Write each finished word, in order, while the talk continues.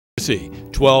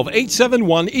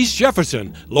12871 East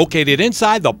Jefferson, located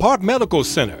inside the Park Medical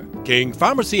Center. King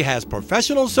Pharmacy has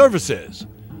professional services,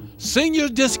 senior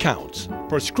discounts,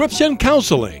 prescription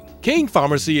counseling. King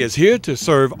Pharmacy is here to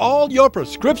serve all your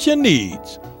prescription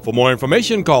needs. For more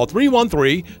information, call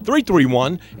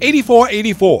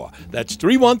 313-331-8484. That's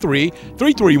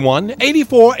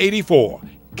 313-331-8484.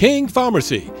 King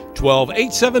Pharmacy,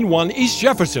 12871 East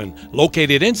Jefferson,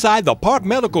 located inside the Park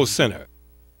Medical Center.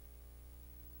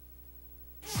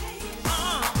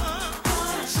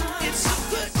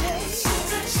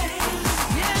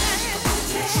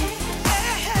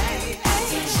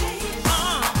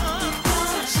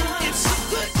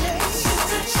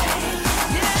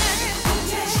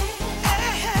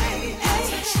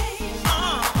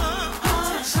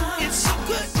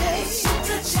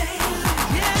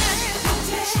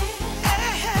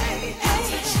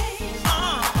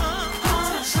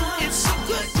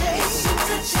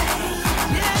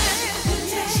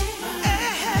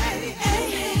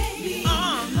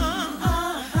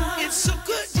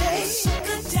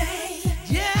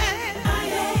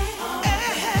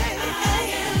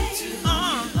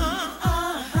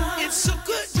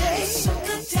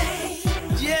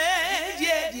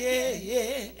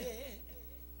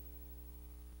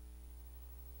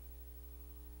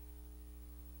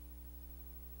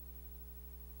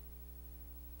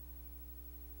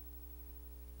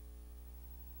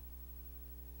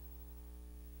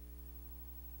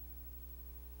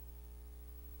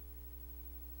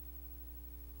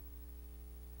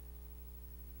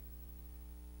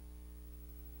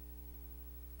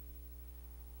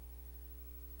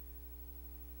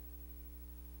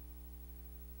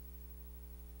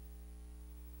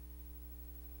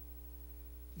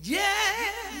 Yeah,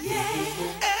 yeah,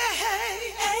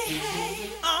 hey, hey, hey,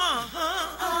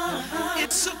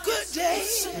 it's a good day,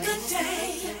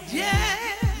 yeah,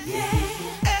 yeah,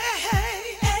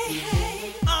 hey, hey,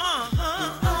 hey,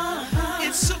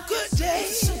 it's a good day,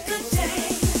 yeah,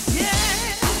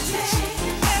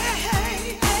 hey, hey,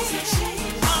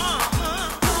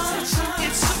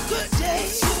 it's a good day,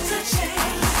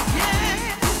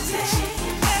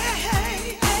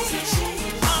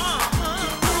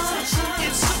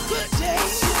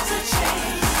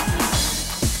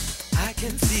 I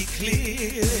can see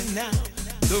clearly now,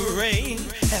 the rain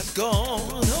has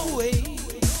gone away.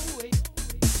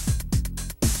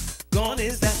 Gone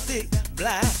is that thick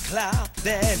black cloud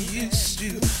that used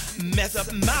to mess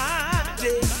up my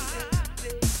day.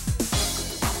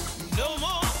 No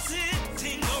more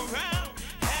sitting around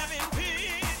having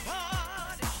pity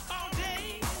party all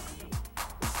day.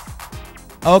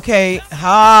 Okay,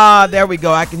 there we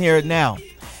go. I can hear it now.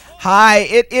 Hi,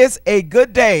 it is a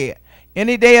good day.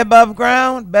 Any day above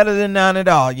ground, better than none at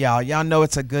all, y'all. Y'all know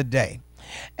it's a good day.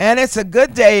 And it's a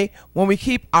good day when we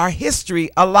keep our history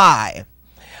alive,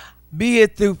 be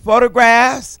it through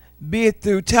photographs, be it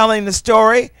through telling the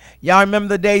story. Y'all remember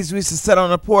the days we used to sit on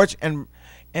the porch and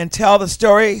tell the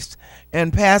stories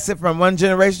and pass it from one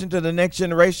generation to the next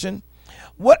generation?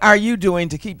 What are you doing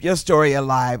to keep your story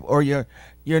alive, or your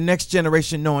next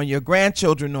generation knowing, your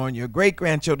grandchildren knowing, your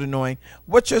great-grandchildren knowing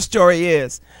what your story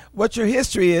is, what your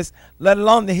history is, let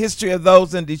alone the history of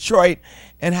those in Detroit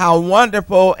and how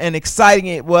wonderful and exciting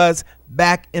it was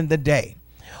back in the day?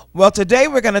 Well, today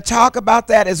we're going to talk about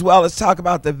that, as well as talk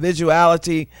about the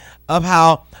visuality of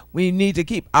how we need to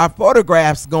keep our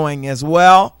photographs going as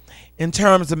well, in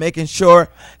terms of making sure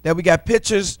that we got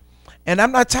pictures. And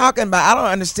I'm not talking about, I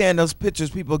don't understand those pictures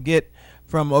people get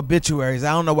from obituaries.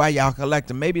 I don't know why y'all collect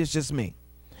them. Maybe it's just me.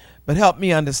 But help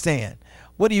me understand.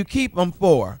 What do you keep them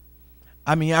for?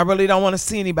 I mean, I really don't want to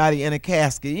see anybody in a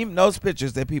casket, even those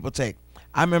pictures that people take.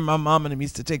 I remember my mom and them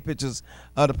used to take pictures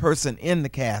of the person in the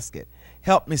casket.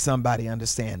 Help me somebody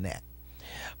understand that.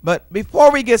 But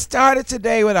before we get started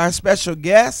today with our special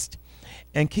guest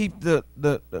and keep the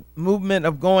movement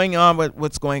of going on with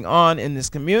what's going on in this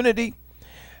community,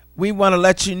 we want to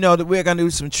let you know that we're going to do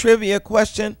some trivia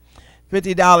question.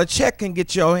 $50 check can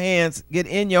get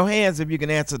in your hands if you can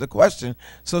answer the question.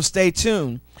 So stay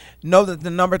tuned. Know that the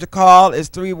number to call is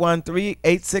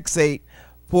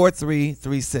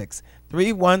 313-868-4336.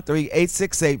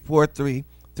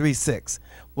 313-868-4336.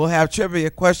 We'll have trivia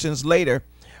questions later.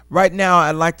 Right now,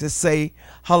 I'd like to say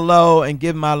hello and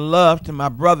give my love to my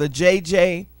brother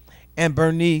JJ and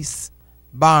Bernice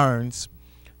Barnes,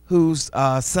 whose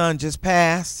son just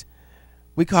passed.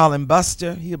 We call him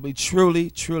Buster. He'll be truly,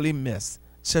 truly missed.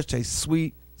 Such a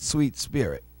sweet, sweet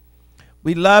spirit.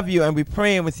 We love you, and we're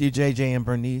praying with you, JJ and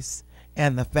Bernice,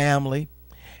 and the family.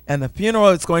 And the funeral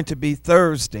is going to be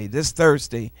Thursday, this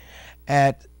Thursday,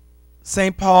 at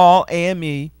St. Paul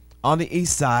AME on the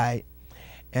east side.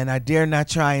 And I dare not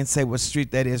try and say what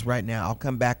street that is right now. I'll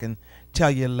come back and tell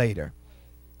you later.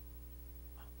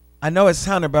 I know it's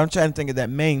Hunter, but I'm trying to think of that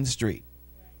main street.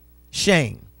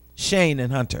 Shane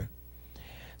and Hunter.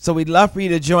 So we'd love for you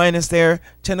to join us there.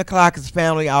 10 o'clock is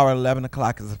family hour, 11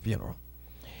 o'clock is the funeral.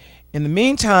 In the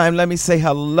meantime, let me say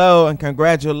hello and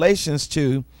congratulations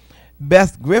to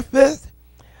Beth Griffith.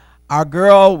 Our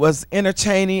girl was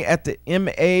entertaining at the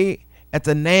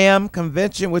NAM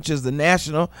convention, which is the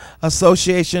National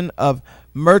Association of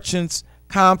Merchants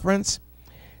Conference.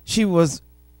 She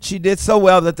did so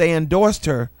well that they endorsed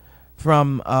her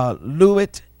from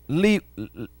Lewitt.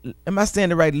 Am I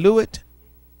saying it right?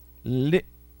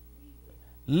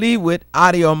 Lewitt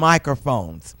Audio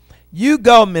Microphones. You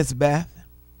go, Miss Beth.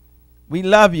 We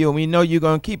love you, and we know you're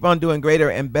going to keep on doing greater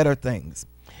and better things.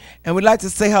 And we'd like to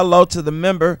say hello to the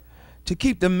member, to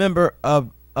keep the member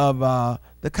of the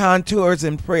Contours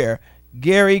in prayer,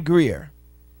 Gary Greer.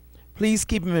 Please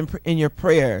keep him in your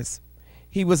prayers.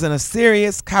 He was in a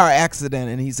serious car accident,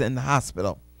 and he's in the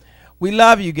hospital. We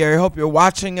love you, Gary. Hope you're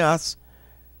watching us.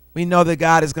 We know that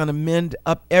God is going to mend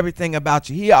up everything about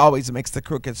you. He always makes the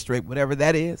crooked straight, whatever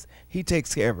that is. He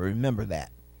takes care of it. Remember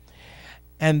that.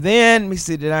 And then, let me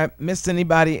see, did I miss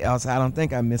anybody else? I don't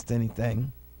think I missed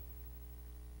anything.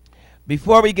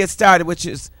 Before we get started, which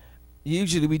is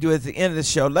usually we do at the end of the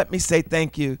show, let me say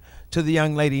thank you to the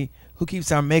young lady who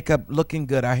keeps our makeup looking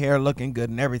good, our hair looking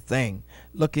good, and everything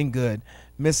looking good,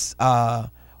 Miss Rochelle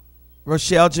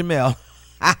Jamel.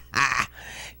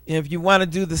 If you want to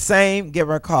do the same, give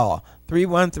her a call,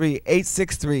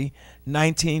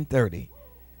 313-863-1930.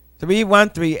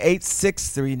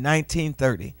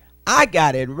 313-863-1930. I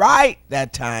got it right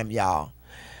that time, y'all.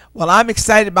 Well, I'm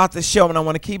excited about the show, and I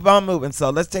want to keep on moving,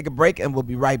 so let's take a break, and we'll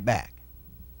be right back.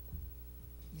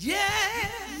 Yeah.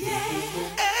 Hey.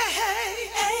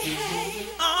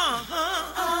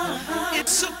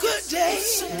 It's a good day.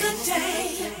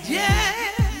 Yeah.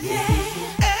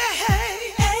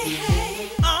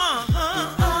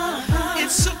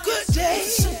 It's a good day.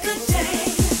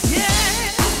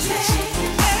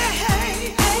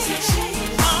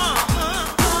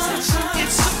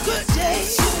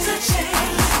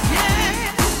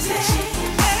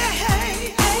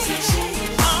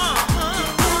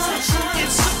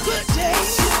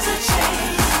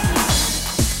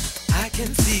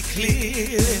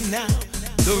 Clearly now,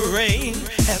 the rain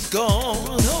has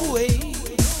gone away.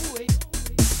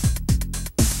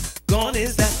 Gone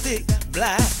is that thick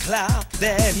black cloud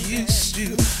that used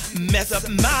to mess up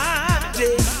my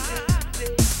day.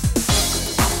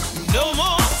 No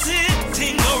more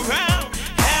sitting around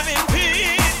having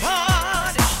pity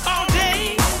party all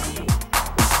day.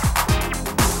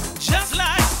 Just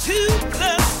like 2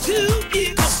 +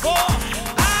 2 = 4.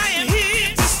 I am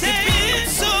here to stay.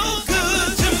 It's so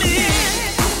good to me.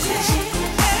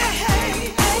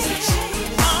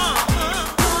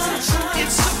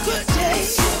 It's a good day.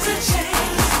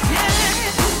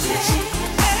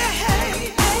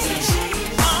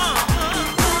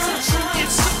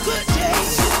 It's a good day.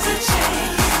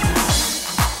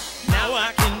 Now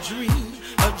I can dream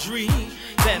a dream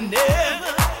that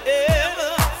never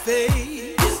ever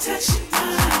fades. You touch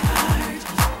my heart.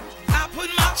 I put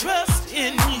my trust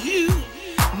in you.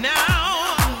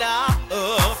 Now I'm not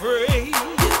afraid.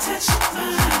 You touch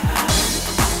my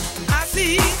heart. I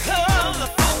see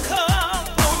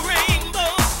colorful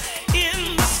rainbows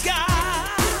in the sky.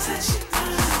 You touch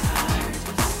my heart.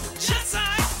 Just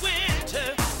like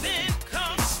winter, then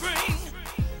comes spring.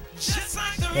 Just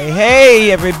like the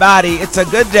Hey, everybody, it's a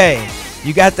good day.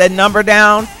 You got that number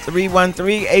down?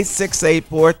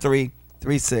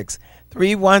 313-868-4336.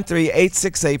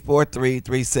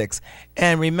 313-868-4336.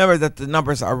 And remember that the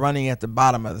numbers are running at the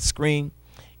bottom of the screen.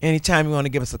 Anytime you want to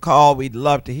give us a call, we'd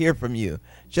love to hear from you.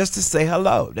 Just to say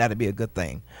hello. That'd be a good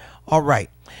thing. All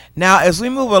right. Now, as we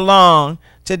move along,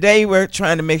 today we're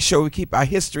trying to make sure we keep our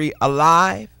history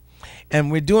alive.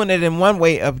 And we're doing it in one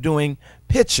way of doing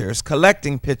pictures,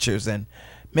 collecting pictures, and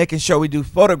making sure we do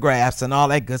photographs and all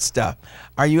that good stuff.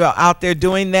 Are you out there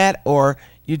doing that? Or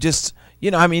you just,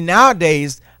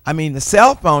 nowadays, the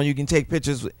cell phone, you can take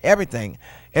pictures with everything.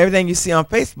 Everything you see on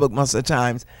Facebook most of the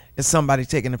times is somebody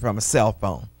taking it from a cell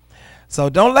phone. So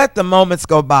don't let the moments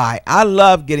go by. I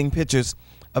love getting pictures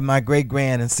of my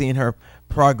great-grand and seeing her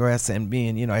progress and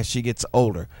being, as she gets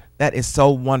older. That is so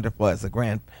wonderful as a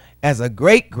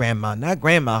great-grandma, not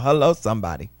grandma. Hello,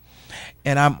 somebody.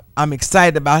 And I'm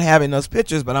excited about having those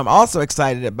pictures, but I'm also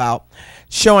excited about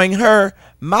showing her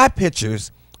my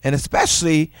pictures, and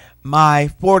especially my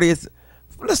 40th.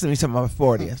 Listen to me, some of my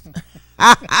 40th.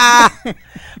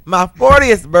 My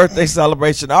 40th birthday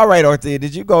celebration. All right, Ortheia,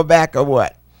 did you go back or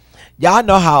what? Y'all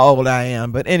know how old I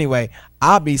am, but anyway,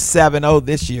 I'll be 70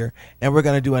 this year, and we're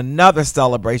going to do another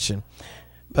celebration.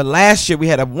 But last year we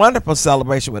had a wonderful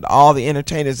celebration with all the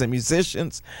entertainers and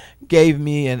musicians. Gave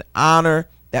me an honor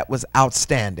that was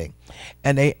outstanding.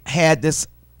 And they had this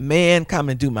man come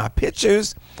and do my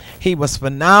pictures. He was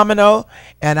phenomenal.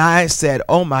 And I said,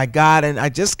 oh my God. And I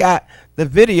just got the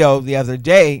video the other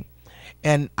day.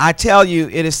 And I tell you,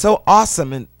 it is so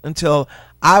awesome. And until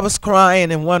I was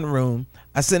crying in one room,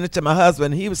 I sent it to my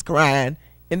husband. He was crying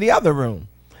in the other room.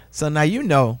 So now you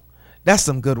know that's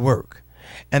some good work.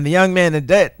 And the young man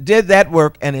that did that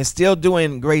work and is still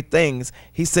doing great things,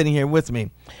 he's sitting here with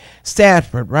me.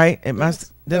 Stafford, right? Did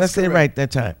I say it right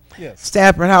that time? Yes.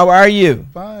 Stafford, how are you?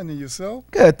 Fine, and yourself?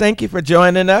 Good. Thank you for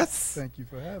joining us. Thank you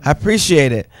for having me. I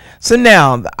appreciate it. So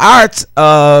now, the arts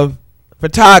of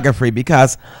photography,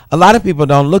 because a lot of people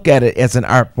don't look at it as an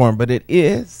art form, but it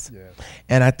is. Yes.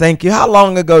 And I thank you. How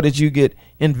long ago did you get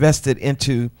invested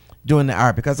into doing the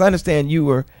art? Because I understand you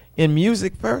were in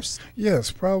music first.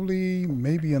 Yes, probably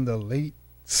maybe in the late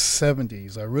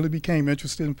 70s. I really became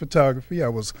interested in photography. I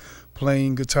was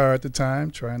playing guitar at the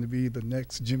time, trying to be the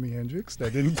next Jimi Hendrix.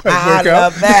 That didn't quite work out. I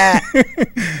love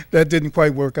that. That didn't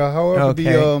quite work out. However, Okay.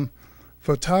 the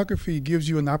photography gives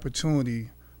you an opportunity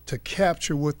to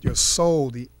capture with your soul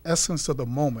the essence of the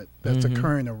moment that's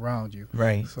occurring around you.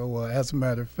 Right. So as a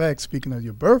matter of fact, speaking of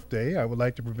your birthday, I would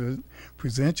like to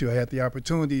present you. I had the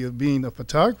opportunity of being a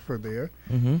photographer there,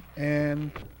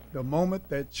 and the moment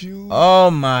that you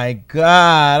Oh my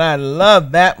God, I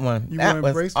love that one. you That were was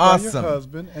embraced by awesome. your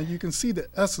husband, and you can see the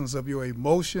essence of your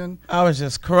emotion. I was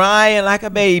just crying like a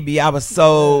baby. I was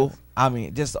so,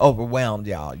 just overwhelmed,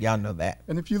 y'all. Y'all know that.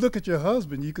 And if you look at your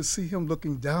husband, you can see him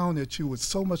looking down at you with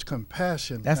so much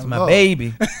compassion. That's and my love.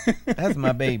 baby. That's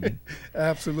my baby.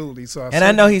 Absolutely. So And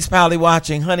I know he's probably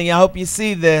watching. Honey, I hope you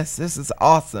see this. This is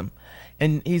awesome.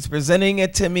 And he's presenting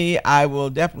it to me. I will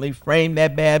definitely frame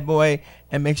that bad boy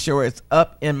and make sure it's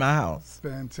up in my house.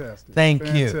 Fantastic. Thank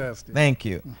you. Fantastic. Thank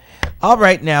you. All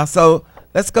right, now, so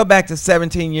let's go back to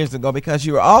 17 years ago, because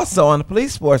you were also on the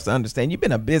police force, I understand. You've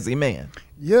been a busy man.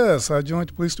 Yes, I joined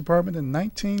the police department in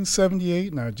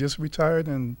 1978, and I just retired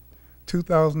in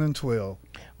 2012.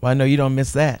 Well, I know you don't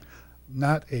miss that.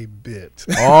 Not a bit.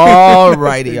 All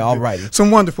righty, all righty.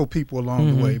 Some wonderful people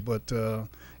along the way, but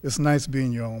it's nice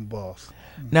being your own boss.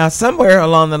 Now, somewhere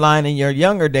along the line in your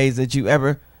younger days, did you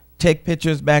ever take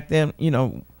pictures back then? You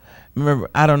know, remember,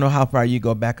 I don't know how far you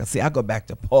go back. See, I go back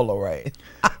to Polaroid.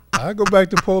 I go back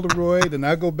to Polaroid, and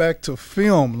I go back to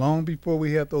film long before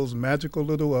we had those magical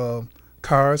little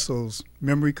cards, those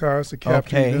memory cards to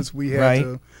capture events. We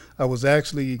had I was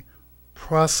actually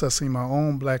processing my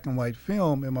own black and white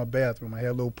film in my bathroom. I had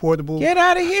a little portable. Get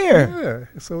out of here.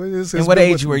 Yeah. So it is. And what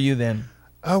age were you then?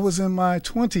 I was in my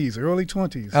 20s, early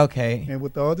 20s. Okay. And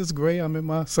with all this gray, I'm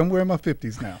in somewhere in my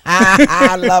 50s now.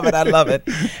 I love it. I love it.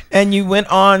 And you went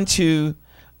on to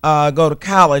go to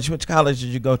college. Which college did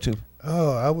you go to?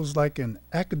 Oh, I was like an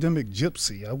academic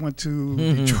gypsy. I went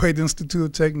to Detroit Institute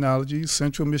of Technology,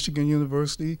 Central Michigan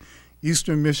University,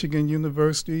 Eastern Michigan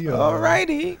University. All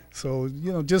righty. So,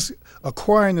 just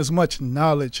acquiring as much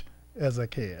knowledge as I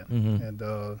can.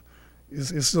 And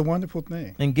it's a wonderful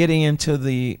thing. And getting into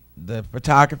the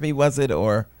photography, was it,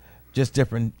 or just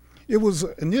different? It was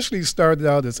initially started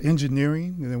out as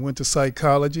engineering, and then went to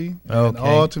psychology. And Okay.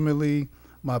 ultimately,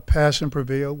 my passion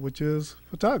prevailed, which is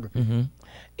photography.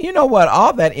 You know what?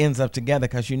 All that ends up together,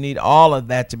 because you need all of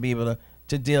that to be able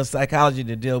to deal psychology,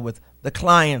 to deal with the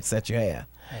clients that you have.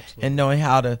 Absolutely. And knowing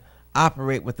how to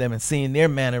operate with them and seeing their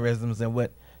mannerisms and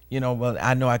what, well,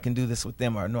 I know I can do this with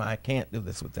them, or no, I can't do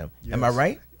this with them. Am I Yes.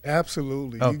 right?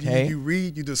 Absolutely. Okay. You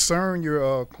read, you discern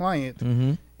your client,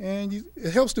 and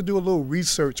it helps to do a little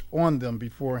research on them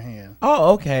beforehand.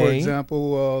 Oh, okay. For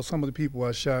example, some of the people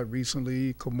I shot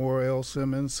recently, Kamora L.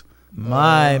 Simmons,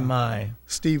 My.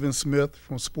 Stephen Smith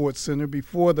from Sports Center.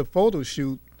 Before the photo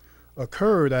shoot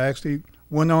occurred, I actually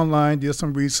went online, did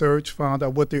some research, found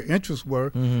out what their interests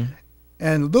were,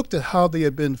 and looked at how they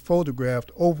had been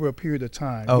photographed over a period of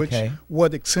time, Okay.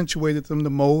 what accentuated them the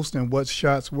most, and what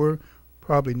shots were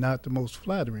probably not the most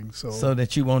flattering. So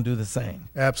that you won't do the same.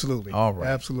 Absolutely. All right.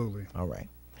 Absolutely. All right.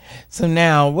 So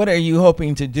now, what are you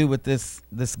hoping to do with this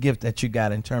gift that you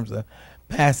got in terms of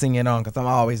passing it on? Because I'm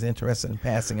always interested in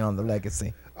passing on the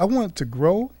legacy. I want it to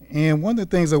grow, and one of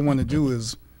the things I want to do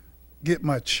is get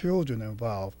my children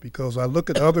involved, because I look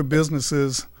at other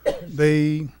businesses,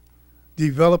 they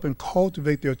develop and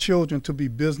cultivate their children to be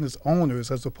business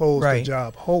owners as opposed to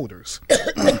job holders.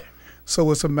 So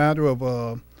it's a matter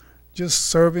of just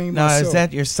serving Now, myself. is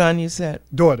that your son, you said?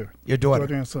 Daughter. Your daughter.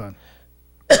 Daughter and son.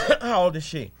 How old is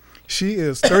she? She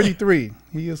is 33.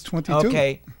 He is 22.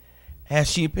 Okay. Has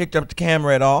she picked up the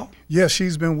camera at all? Yes,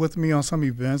 she's been with me on some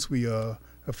events. We have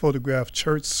photographed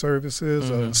church services,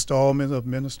 installment of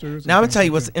ministers. Now, I'm going to tell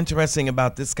you what's interesting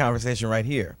about this conversation right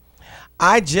here.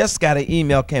 I just got an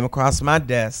email came across my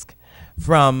desk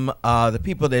from the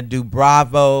people that do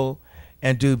Bravo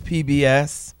and do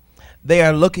PBS. They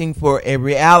are looking for a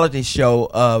reality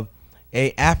show of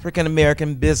a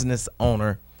African-American business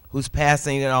owner who's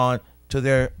passing it on to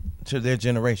their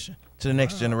generation, to the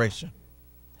next generation.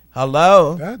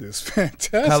 Hello. That is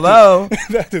fantastic. Hello.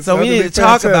 That is so we need to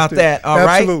talk about that, all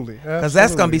right? Absolutely. Because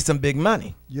that's going to be some big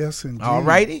money. Yes, indeed. All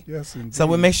righty? Yes, indeed. So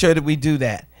we'll make sure that we do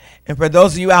that. And for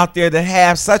those of you out there that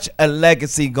have such a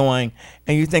legacy going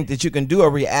and you think that you can do a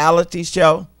reality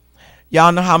show,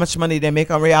 y'all know how much money they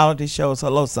make on reality shows?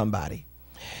 Hello, somebody.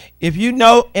 If you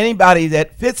know anybody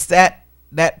that fits that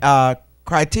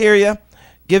criteria,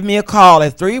 give me a call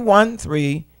at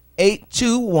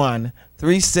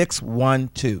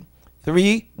 313-821-3612.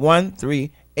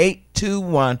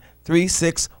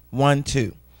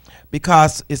 313-821-3612.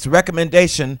 Because it's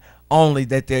recommendation only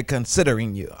that they're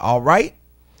considering you. All right?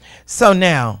 So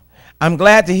now, I'm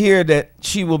glad to hear that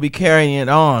she will be carrying it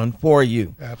on for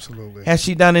you. Absolutely. Has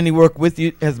she done any work with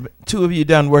you? Has two of you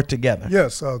done work together?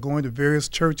 Yes, going to various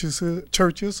churches.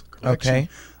 Okay.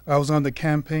 I was on the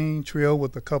campaign trail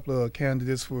with a couple of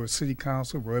candidates for city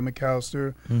council, Roy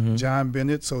McAllister, John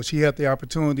Bennett. So she had the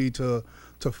opportunity to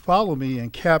follow me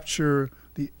and capture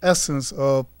the essence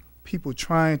of people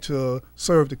trying to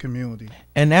serve the community.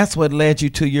 And that's what led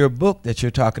you to your book that you're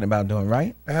talking about doing,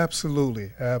 right? Absolutely,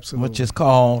 absolutely. Which is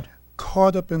called?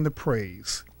 Caught Up in the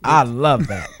Praise. I love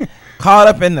that. Caught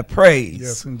Up in the Praise.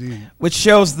 Yes, indeed. Which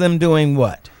shows them doing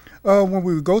what? When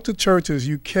we go to churches,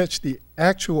 you catch the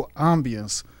actual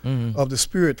ambience of the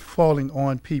Spirit falling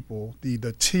on people.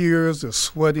 The tears, the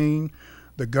sweating,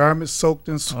 the garments soaked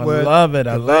in sweat. I love it.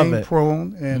 I love it.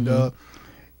 Prone. And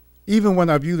even when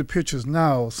I view the pictures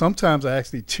now, sometimes I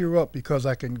actually tear up because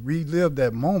I can relive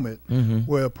that moment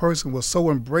where a person was so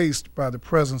embraced by the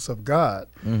presence of God.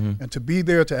 And to be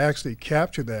there to actually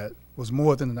capture that was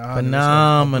more than an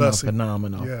honor.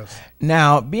 Phenomenal. Yes.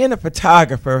 Now, being a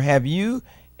photographer, have you,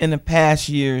 in the past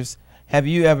years, have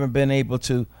you ever been able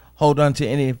to hold on to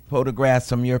any photographs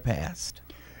from your past?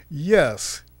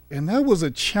 Yes. And that was a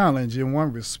challenge in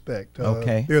one respect.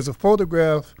 Okay. There's a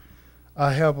photograph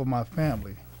I have of my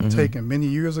family taken many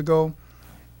years ago,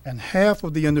 and half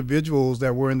of the individuals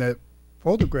that were in that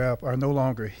photograph are no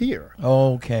longer here.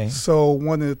 Okay. So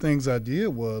one of the things I did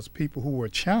was people who were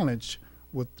challenged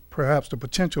with perhaps the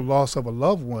potential loss of a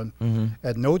loved one,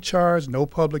 at no charge, no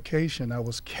publication, I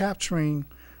was capturing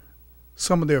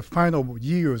some of their final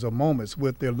years or moments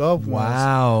with their loved ones.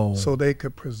 Wow. So they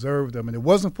could preserve them. And it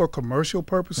wasn't for commercial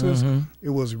purposes. It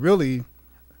was really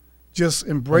just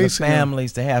embracing for the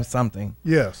families to have something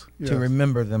to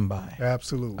remember them by.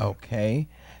 Absolutely. Okay.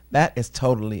 That is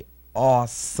totally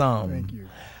awesome. Thank you.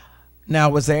 Now,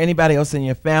 was there anybody else in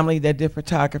your family that did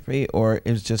photography, or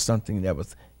it was just something that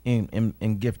was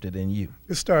in gifted in you?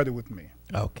 It started with me.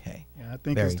 Okay. And I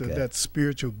think Very it's good. that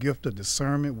spiritual gift of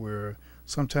discernment where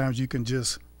sometimes you can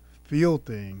just feel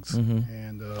things.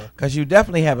 And because you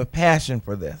definitely have a passion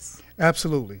for this.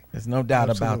 Absolutely. There's no doubt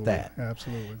about that.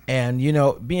 Absolutely. And, you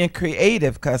know, being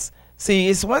creative, because, see,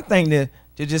 it's one thing to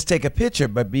just take a picture,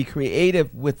 but be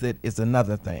creative with it is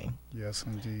another thing. Yes,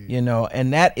 indeed. You know,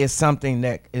 and that is something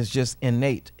that is just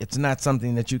innate. It's not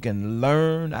something that you can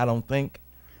learn, I don't think.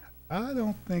 I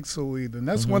don't think so either. And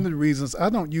that's one of the reasons I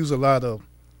don't use a lot of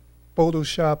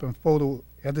Photoshop and photo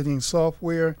editing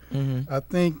software. I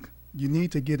think you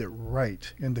need to get it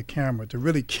right in the camera to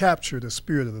really capture the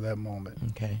spirit of that moment.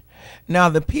 Okay. Now,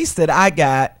 the piece that I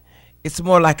got, it's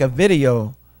more like a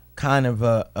video kind of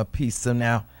a piece. So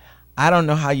now, I don't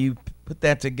know how you put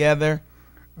that together.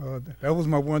 That was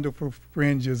my wonderful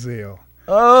friend Giselle.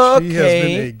 Okay. She has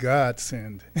been a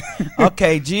godsend.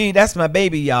 Okay, G, that's my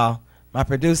baby, y'all. My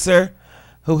producer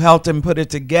who helped him put it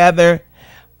together.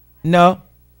 No?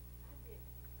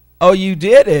 Oh, you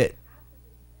did it.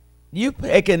 You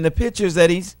taking the pictures that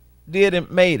he did and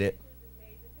made it.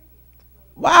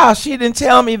 Wow, she didn't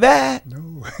tell me that.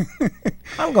 No.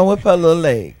 I'm going with her little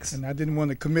legs. And I didn't want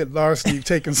to commit larceny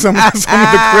taking some of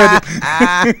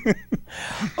the credit.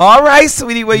 All right,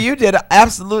 sweetie. Well, you did an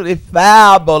absolutely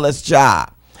fabulous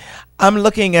job. I'm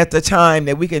looking at the time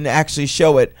that we can actually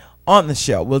show it on the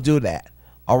show. We'll do that.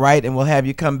 All right, and we'll have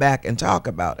you come back and talk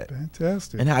about it.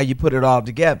 Fantastic. And how you put it all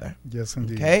together. Yes,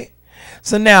 indeed. Okay?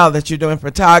 So now that you're doing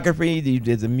photography, you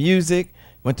did the music,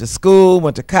 went to school,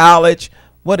 went to college,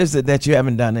 what is it that you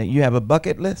haven't done? You have a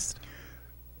bucket list?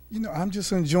 You know, I'm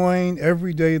just enjoying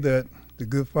every day that the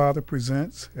good father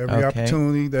presents, every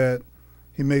opportunity that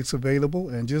he makes available,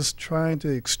 and just trying to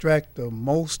extract the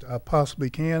most I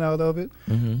possibly can out of it,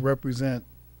 represent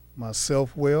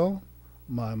myself well,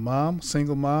 my mom,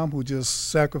 single mom, who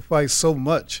just sacrificed so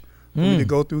much for me to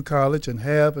go through college and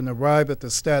have and arrive at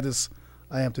the status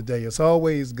I am today. It's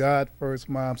always God first,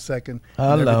 mom second,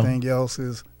 and everything else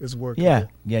is working. Yeah.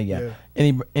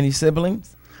 Any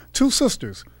siblings? 2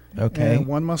 sisters. Okay. And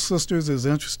one of my sisters is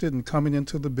interested in coming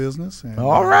into the business. And,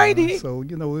 all righty. So,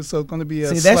 you know, it's going to be a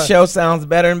See, that show sounds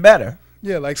better and better.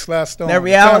 Yeah, like Sly Stone. That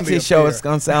reality show is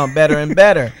going to sound better and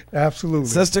better. Absolutely.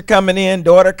 Sister coming in,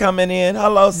 daughter coming in.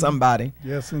 Hello, somebody.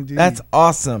 Yes, indeed. That's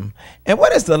awesome. And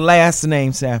what is the last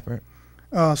name, Stafford?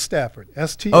 Stafford.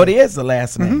 S-T-A. Oh, it is the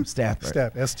last name, Stafford.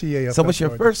 Stafford. S-T-A. So what's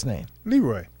your first name?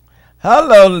 Leroy.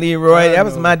 Hello, Leroy. That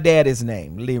was my daddy's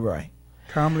name, Leroy.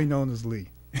 Commonly known as Lee.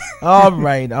 All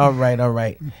right.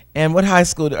 And what high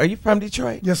school? Are you from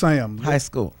Detroit? Yes, I am. High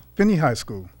school. Finney High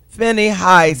School. Finney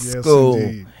High School. Yes,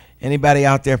 indeed. Anybody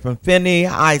out there from Finney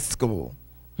High School?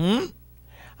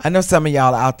 I know some of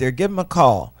y'all out there. Give them a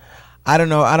call. I don't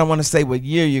know. I don't want to say what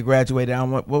year you graduated.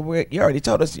 You already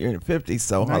told us you're in the 50s,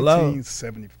 so hello.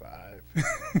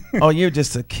 1975. Oh, you're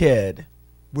just a kid.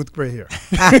 With gray hair.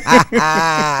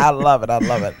 I love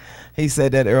it. He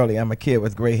said that earlier. I'm a kid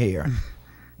with gray hair.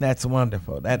 That's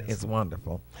wonderful. That is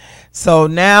wonderful. So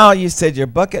now you said your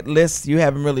bucket list, you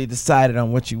haven't really decided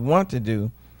on what you want to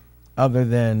do other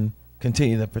than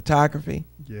continue the photography.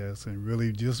 Yes, and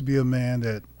really just be a man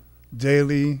that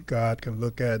daily God can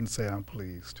look at and say, I'm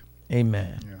pleased.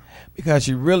 Amen. Yeah. Because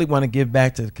you really want to give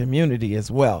back to the community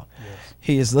as well. Yes.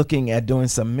 He is looking at doing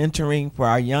some mentoring for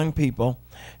our young people,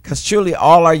 because truly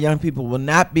all our young people will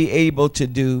not be able to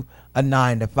do a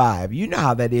 9-to-5. You know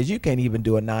how that is. You can't even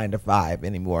do a 9-to-5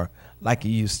 anymore like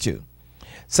you used to.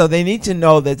 So they need to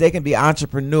know that they can be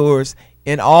entrepreneurs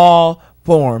in all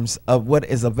forms of what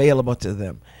is available to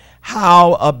them.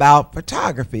 How about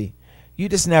photography? You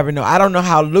just never know. I don't know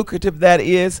how lucrative that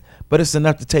is, but it's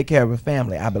enough to take care of a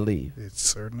family, I believe. It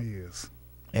certainly is.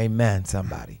 Amen,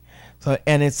 somebody. So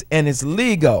and it's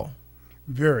legal.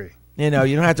 Very. You know,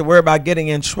 you don't have to worry about getting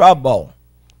in trouble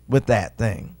with that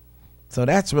thing. So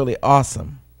that's really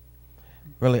awesome.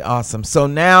 Really awesome. So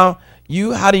now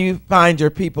how do you find your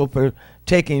people for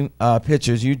taking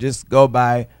pictures? You just go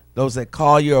by those that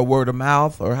call you, or word of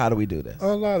mouth, or how do we do this? A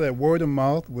lot of that word of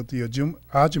mouth with the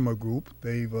Ajima group.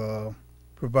 They've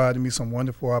provided me some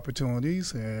wonderful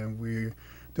opportunities, and we're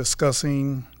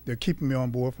discussing, they're keeping me on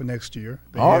board for next year.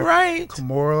 All right.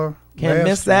 Kimura. Can't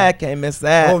miss that.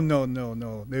 Oh,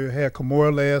 no. They had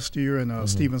Kimura last year and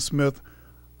Stephen Smith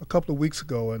a couple of weeks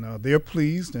ago, and they're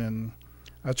pleased, and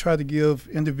I try to give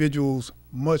individuals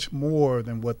much more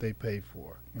than what they pay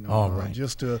for. You know, all right.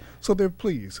 So they're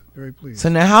pleased, very pleased. So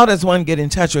now how does one get in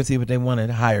touch with you if they want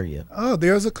to hire you? Oh,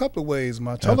 there's a couple of ways.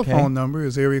 My telephone number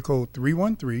is area code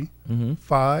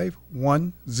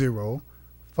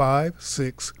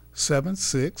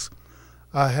 313-510-5676.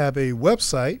 I have a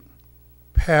website,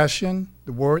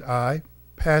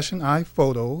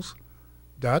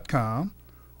 passioniphotos.com,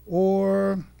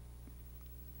 or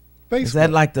Facebook. Is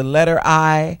that like the letter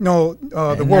I? No,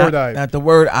 the word I. Not the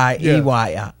word I,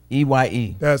 Yes.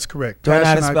 E-Y-E. That's correct. Do I know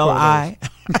how to spell I?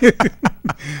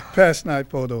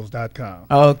 passioniphotos.com.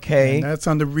 Okay. And that's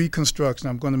under reconstruction.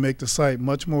 I'm going to make the site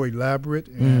much more elaborate,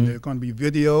 and there are going to be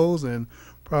videos and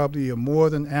probably a more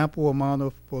than ample amount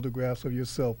of photographs of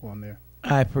yourself on there.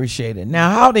 I appreciate it.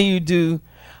 Now, how do you do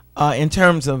in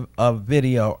terms of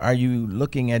video? Are you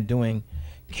looking at doing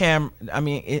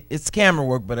it's camera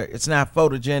work, but it's not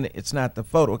photogenic. It's not the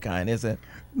photo kind, is it?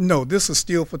 No, this is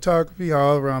still photography.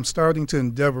 However, I'm starting to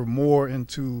endeavor more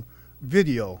into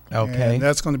video. Okay. And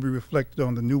that's going to be reflected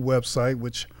on the new website,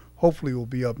 which hopefully will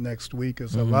be up next week.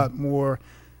 It's a lot more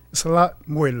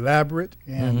elaborate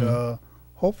and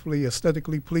hopefully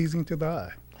aesthetically pleasing to the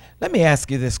eye. Let me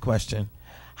ask you this question.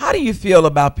 How do you feel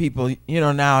about people,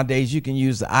 nowadays you can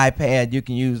use the iPad, you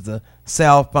can use the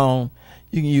cell phone,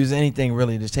 you can use anything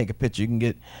really to take a picture. You can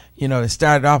get, they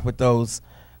started off with those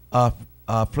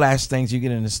flash things you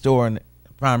get in the store and the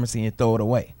pharmacy and throw it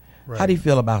away. Right. How do you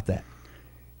feel about that?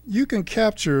 You can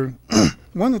capture,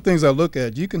 one of the things I look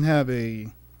at, you can have a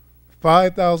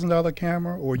 $5,000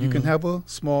 camera or you can have a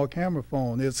small camera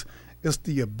phone. It's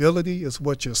the ability, it's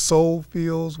what your soul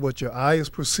feels, what your eye is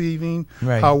perceiving.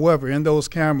 Right. However, in those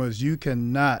cameras, you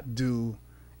cannot do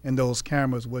in those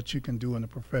cameras what you can do in a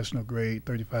professional grade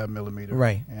 35 millimeter.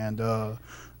 Right. And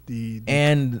the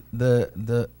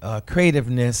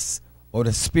creativeness or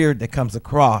the spirit that comes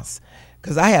across.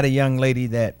 Because I had a young lady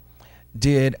that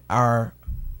did our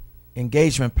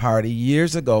engagement party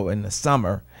years ago in the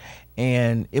summer,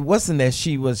 And it wasn't that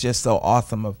she was just so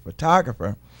awesome a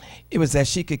photographer. It was that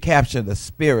she could capture the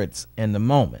spirits in the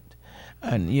moment.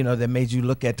 And, you know, that made you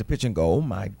look at the picture and go, oh,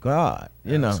 my God,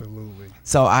 you know. Absolutely.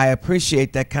 So I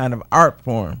appreciate that kind of art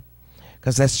form,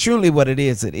 because that's truly what it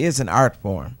is. It is an art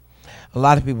form. A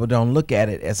lot of people don't look at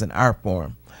it as an art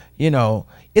form. You know,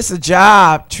 it's a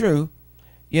job, true.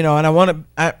 You know, and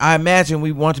I imagine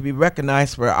we want to be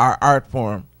recognized for our art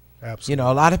form. Absolutely. You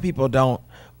know, a lot of people don't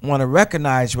want to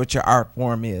recognize what your art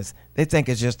form is. They think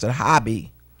it's just a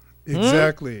hobby.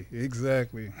 Exactly.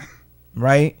 Exactly.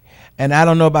 Right? And I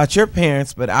don't know about your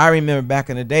parents, but I remember back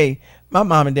in the day, my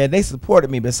mom and dad, they supported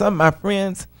me. But some of my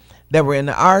friends that were in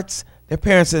the arts, their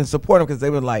parents didn't support them because they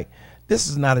were like, this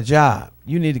is not a job.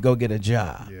 You need to go get a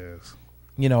job. Yes.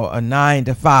 You know, a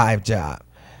 9-to-5 job.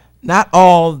 Not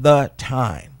all the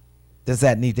time does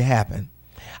that need to happen.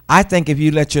 I think if you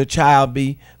let your child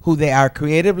be who they are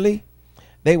creatively,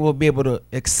 they will be able to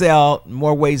excel in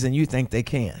more ways than you think they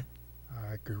can.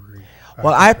 I agree.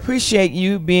 Well, I appreciate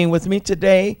you being with me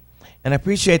today, and I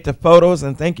appreciate the photos,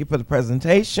 and thank you for the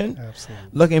presentation. Absolutely.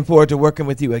 Looking forward to working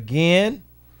with you again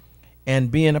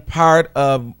and being a part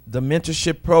of the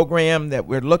mentorship program that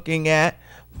we're looking at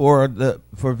for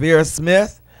Vera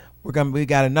Smith. We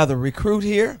got another recruit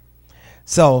here.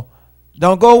 So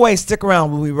don't go away. Stick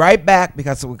around. We'll be right back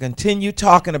because we'll continue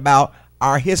talking about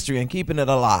our history and keeping it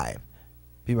alive.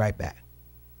 Be right back.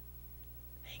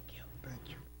 Thank you. Thank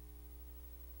you.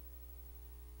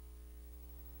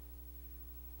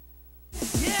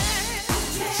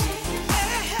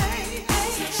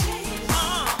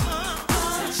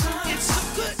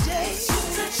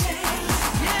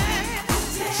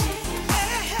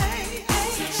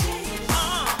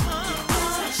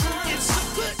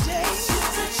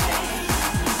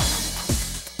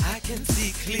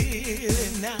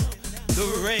 Clearly now the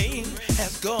rain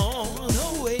has gone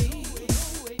away.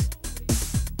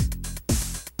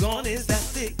 Gone is that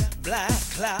thick black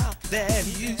cloud that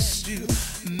used to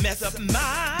mess up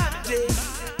my day.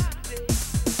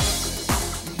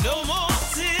 No more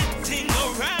sitting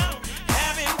around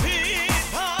having pity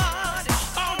party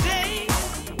all day.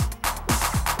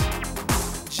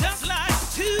 Just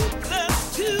like 2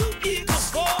 + 2 equals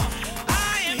 4.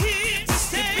 I am here to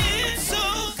stay. It's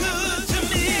so good to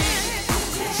me.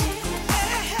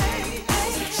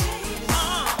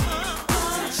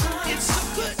 It's a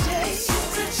good day. It's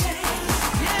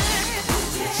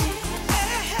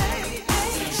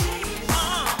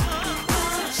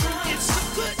a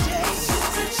good day.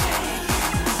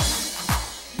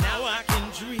 Now I can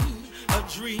dream a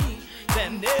dream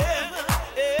that never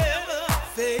ever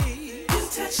fades. You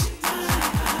touch my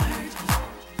heart.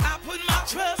 I put my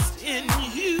trust in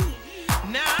you.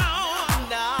 Now I'm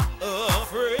not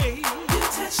afraid. You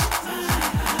touch my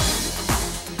heart.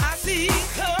 I see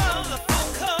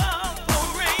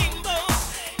colorful rainbows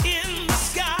in the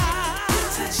sky. You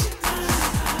touch my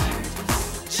heart.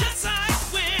 Just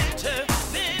like winter,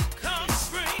 then comes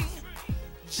spring.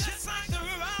 Just like the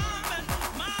robin,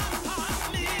 my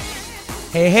heart made.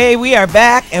 Hey, we are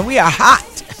back and we are hot.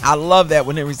 I love that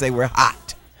whenever we say we're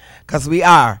hot, because we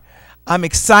are. I'm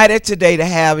excited today to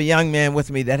have a young man with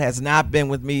me that has not been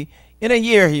with me in a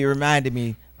year. He reminded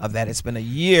me of that. It's been a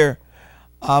year,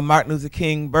 Martin Luther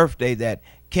King birthday, that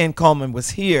Ken Coleman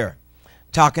was here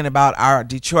talking about our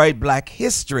Detroit Black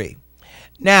history.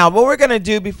 Now, what we're going to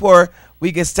do before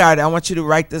we get started, I want you to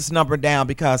write this number down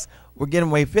because we're giving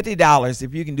away $50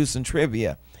 if you can do some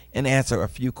trivia and answer a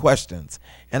few questions.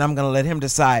 And I'm going to let him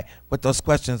decide what those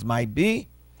questions might be.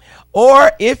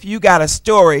 Or if you got a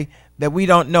story that we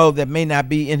don't know that may not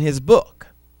be in his book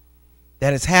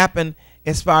that has happened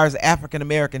as far as African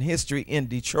American history in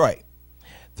Detroit.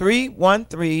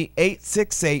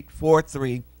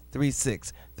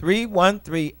 313-868-4336.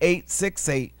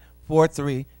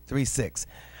 313-868-4336.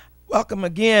 Welcome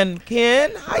again,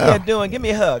 Ken. How you doing? Give me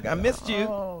a hug. I missed you.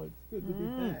 Oh, it's good to be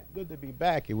back. Good to be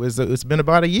back. It's been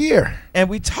about a year. And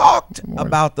we talked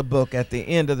about the book at the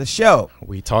end of the show.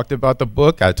 We talked about the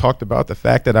book. I talked about the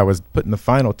fact that I was putting the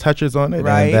final touches on it,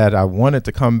 Right. and that I wanted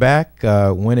to come back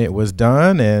when it was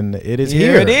done, and it is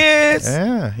here. Here it is.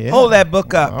 Yeah. Hold that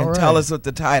book up All and tell right. us what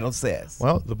the title says.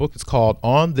 Well, the book is called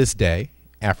On This Day,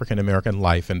 African American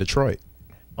Life in Detroit.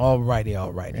 All righty,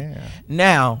 all righty. Yeah.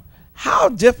 Now, how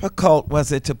difficult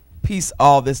was it to piece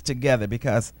all this together?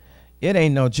 Because it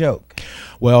ain't no joke.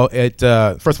 Well,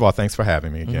 first of all, thanks for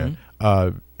having me again.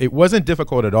 It wasn't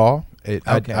difficult at all.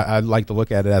 Okay. I'd like to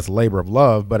look at it as a labor of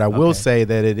love, but I will Okay. say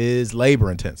that it is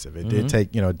labor intensive. It did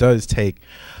take, it does take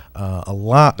a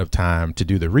lot of time to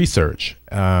do the research.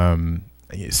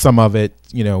 Some of it,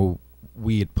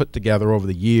 we had put together over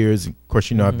the years. Of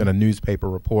course, I've been a newspaper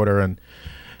reporter and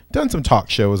done some talk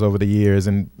shows over the years,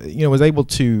 and was able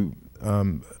to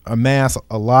amass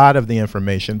a lot of the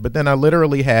information. But then I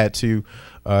literally had to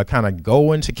kind of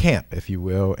go into camp, if you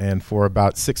will, and for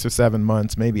about 6 or 7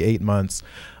 months, maybe 8 months,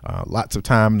 lots of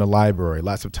time in the library,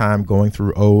 lots of time going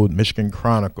through old Michigan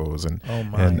Chronicles and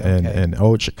and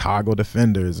old Chicago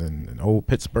Defenders and old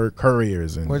Pittsburgh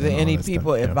Couriers. And were there any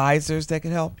people, stuff, advisors that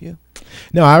could help you?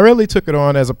 No, I really took it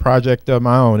on as a project of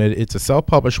my own. It's a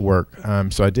self-published work,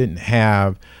 so I didn't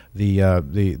have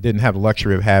the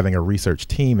luxury of having a research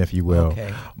team, if you will.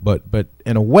 Okay. But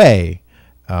in a way,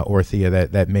 Ortheia,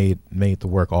 that made the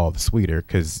work all the sweeter,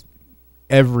 because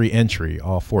every entry,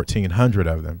 all 1,400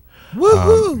 of them,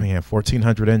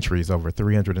 1,400 entries over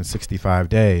 365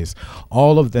 days,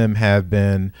 all of them have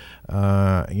been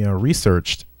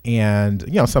researched, and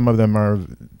some of them are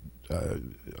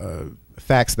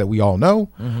facts that we all know.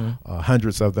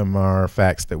 Hundreds of them are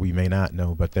facts that we may not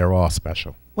know, but they're all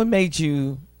special. What made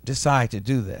you decide to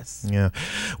do this? Yeah,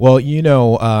 well,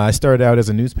 I started out as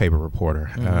a newspaper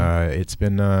reporter. It's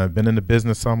been in the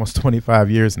business almost 25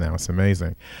 years now. It's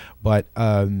amazing. But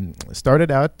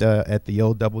started out at the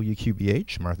old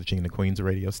WQBH, Martha Jean the Queen's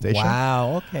radio station.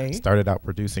 Wow, okay. Started out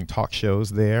producing talk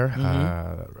shows there.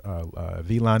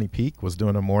 V. Lonnie Peak was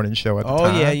doing a morning show at the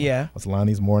time. Oh, yeah. I was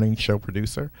Lonnie's morning show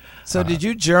producer. So did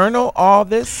you journal all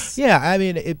this? Yeah, I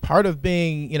mean, part of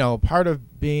being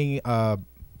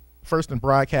first in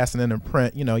broadcasting and in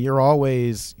print, you're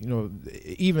always,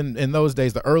 even in those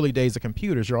days, the early days of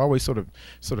computers, you're always sort of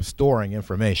storing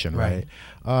information, right?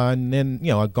 And then,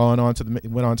 I went on to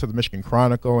the Michigan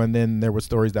Chronicle, and then there were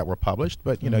stories that were published,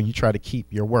 but you try to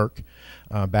keep your work.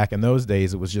 Back in those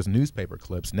days, it was just newspaper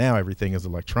clips. Now everything is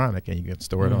electronic, and you can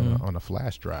store it on a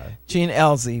flash drive. Gene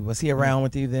Elsey, was he around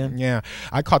with you then? Yeah,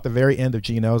 I caught the very end of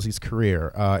Gene Elsey's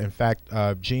career. In fact,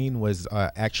 Gene was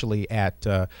actually at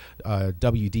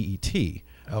WDET.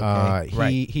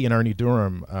 Okay, he and Ernie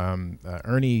Durham.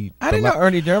 Ernie. I didn't know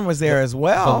Ernie Durham was there as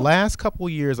well. The last couple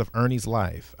years of Ernie's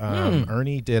life,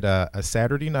 Ernie did a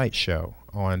Saturday night show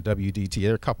on WDT.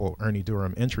 There are a couple Ernie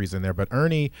Durham entries in there, but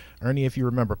Ernie, if you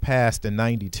remember, passed in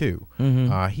 '92.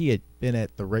 He had been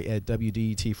at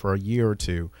WDET for a year or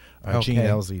two. Gene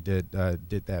Elsey did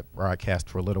that broadcast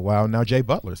for a little while. Now Jay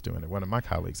Butler's doing it, one of my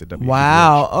colleagues at WDET.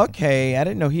 Wow. Okay, I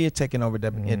didn't know he had taken over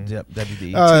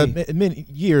WDET. Many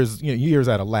years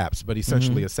out of lapse, but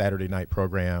essentially a Saturday night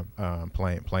program,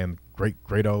 playing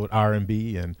great old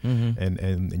R&B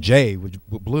and Jay with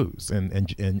blues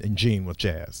and Gene with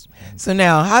jazz. So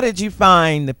now, how did you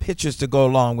find the pictures to go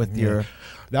along with your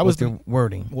that was the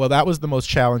wording? Well, that was the most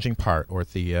challenging part,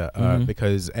 Ortheia,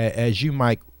 because as you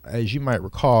might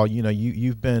recall,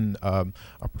 you've been a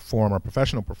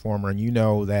professional performer, and you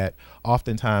know that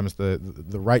oftentimes the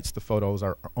rights to photos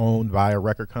are owned by a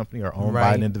record company or owned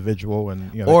by an individual,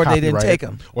 and or they didn't take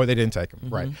them.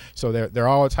 Right. So there are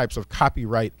all types of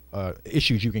copyright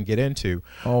issues you can get into.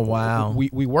 Oh wow.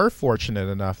 We were fortunate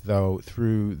enough, though,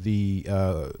 through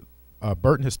the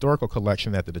Burton Historical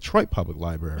Collection at the Detroit Public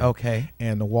Library,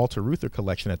 and the Walter Reuther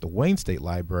Collection at the Wayne State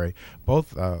Library.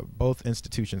 Both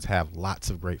institutions have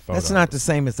lots of great photos. That's not the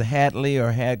same as the Hagley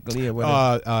or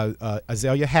whatever.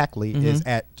 Azalea Hackley is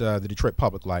at the Detroit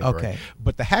Public Library.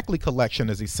 But the Hackley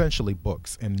Collection is essentially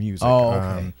books and music.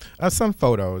 Some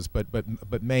photos, but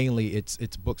mainly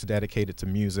it's books dedicated to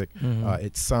music.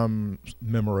 It's some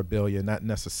memorabilia, not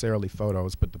necessarily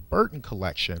photos. But the Burton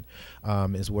Collection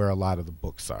is where a lot of the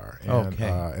books are.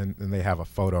 And they have a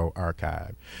photo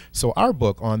archive. So our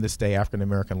book, On This Day, African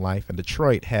American Life in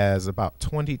Detroit, has about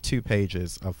 22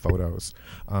 pages of photos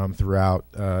throughout,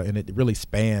 and it really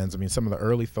spans. I mean, some of the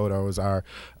early photos are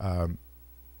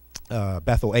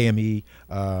Bethel AME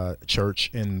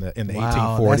Church in the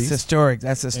 1840s.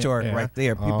 That's historic right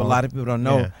there. A lot of people don't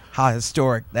know how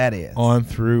historic that is. On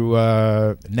through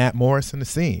Nat Morris and the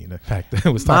Scene. In fact, it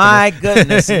was my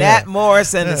goodness, Nat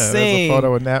Morris and the Scene. There's a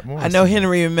photo of Nat Morris. I know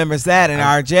Henry remembers that in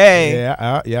RJ.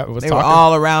 Yeah. They were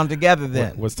all around together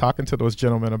then. Was talking to those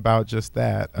gentlemen about just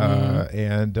that,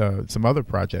 and some other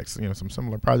projects, some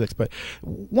similar projects. But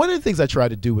one of the things I try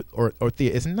to do with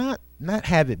Ortheia is not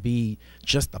have it be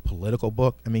just a political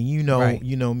book. I mean, you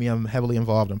know me, I'm heavily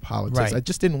involved in politics. I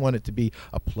just didn't want it to be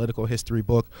a political history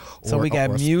book. So we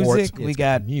got music, we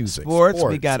got sports,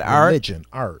 we got religion,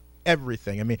 art,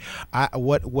 everything. I mean,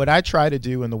 what I try to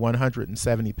do in the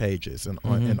 170 pages and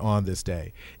on this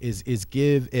day is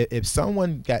give, if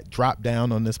someone got dropped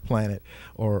down on this planet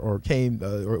or came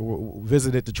or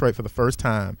visited Detroit for the first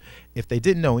time, if they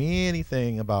didn't know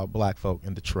anything about black folk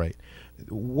in Detroit,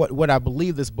 what I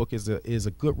believe this book is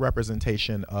a good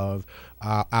representation of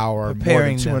our more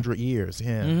than 200 years.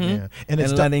 Yeah, yeah. And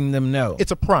it's letting them know.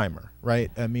 It's a primer,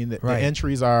 right? I mean, the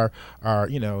entries are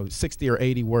 60 or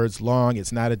 80 words long.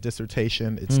 It's not a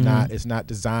dissertation. It's not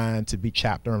designed to be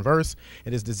chapter and verse.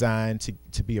 It is designed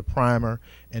to be a primer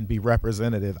and be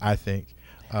representative, I think.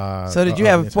 So did you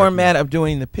have a format of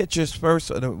doing the pictures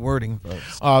first or the wording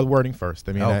first? The wording first.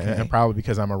 I mean, and probably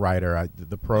because I'm a writer,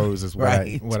 the prose is what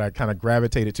I kind of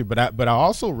gravitated to. But I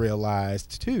also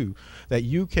realized too that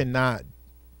you cannot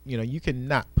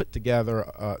put together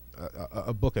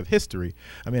a book of history.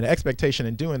 I mean, the expectation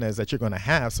in doing that is that you're going to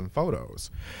have some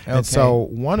photos. And so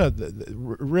one of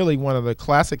the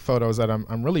classic photos that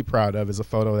I'm really proud of is a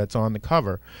photo that's on the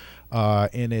cover.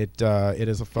 And it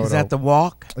is a photo. Is that the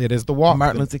walk? It is the walk.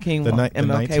 Martin Luther King walk. The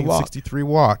 1963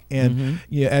 walk. And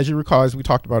as you recall, as we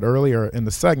talked about earlier in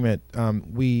the segment,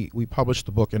 we published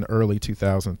the book in early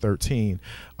 2013.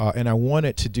 And I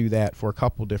wanted to do that for a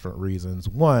couple different reasons.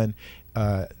 One,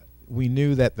 we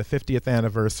knew that the 50th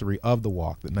anniversary of the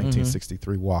walk, the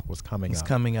 1963 walk, was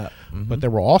coming up. But there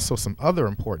were also some other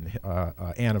important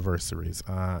anniversaries.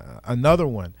 Another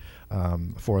one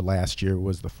for last year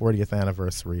was the 40th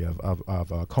anniversary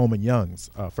of Coleman Young's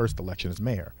first election as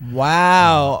mayor.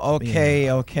 Wow.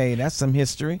 Okay. That's some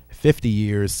history. 50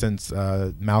 years since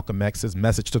Malcolm X's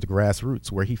message to the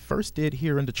grassroots, where he first did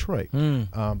here in Detroit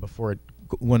before it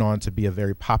went on to be a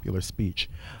very popular speech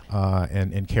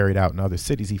and carried out in other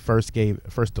cities. He first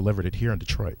delivered it here in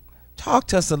Detroit. Talk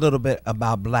to us a little bit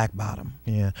about Black Bottom.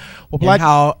 Yeah, well, and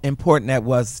how important that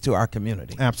was to our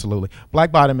community. Absolutely,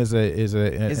 Black Bottom isn't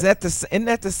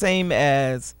that the same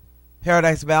as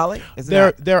Paradise Valley?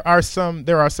 There are some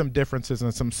differences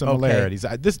and some similarities.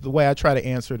 The way I try to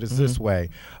answer it is this way: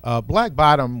 Black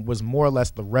Bottom was more or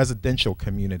less the residential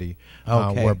community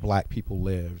where Black people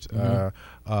lived,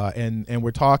 and we're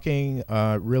talking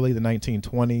really the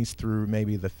 1920s through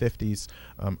maybe the 50s,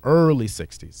 early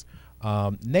 60s.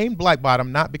 Named Black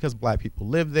Bottom not because Black people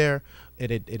lived there. It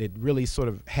had really sort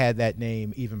of had that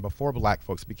name even before Black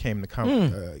folks came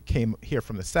here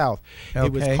from the South.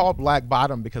 It was called Black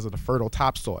Bottom because of the fertile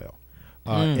topsoil.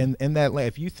 In that land,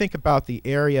 if you think about the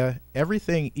area,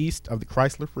 everything east of the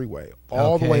Chrysler Freeway,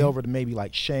 all the way over to maybe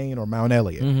like Shane or Mount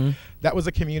Elliott, that was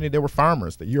a community. There were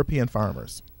farmers, the European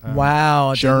farmers.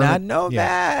 Wow, did not know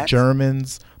that.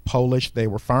 Germans, Polish, they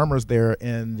were farmers there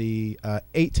in the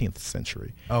 18th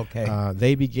century.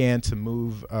 They began to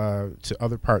move to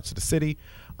other parts of the city.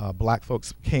 Black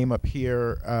folks came up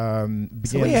here.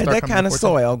 So we had that kind of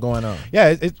soil going on.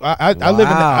 Yeah,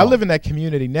 I live in that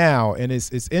community now, and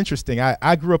it's interesting.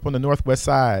 I grew up on the Northwest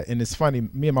Side, and it's funny.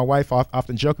 Me and my wife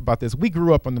often joke about this. We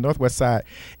grew up on the Northwest Side,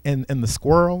 and the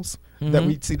squirrels that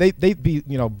we see, they'd be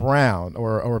brown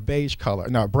or beige color,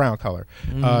 no, brown color.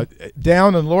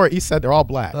 Down in the lower east side, they're all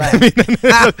black. I mean, it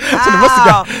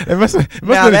must have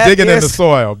been digging in the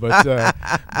soil, but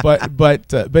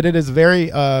it is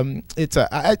very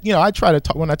I try to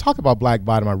talk when I talk about Black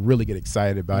Bottom. I really get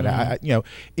excited about it.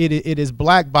 It is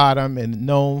Black Bottom and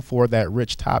known for that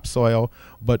rich topsoil,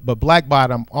 but Black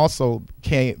Bottom also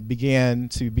began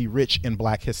to be rich in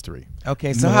Black history.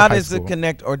 Okay, so how does it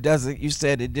connect, or does it? You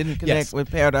said it didn't connect with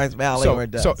Paradise Valley, or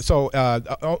it does?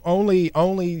 Only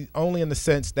in the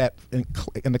sense that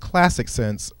in the classic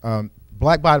sense,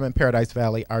 Black Bottom and Paradise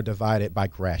Valley are divided by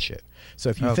Gratiot. So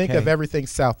if you think of everything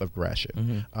south of Gratiot,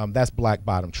 that's Black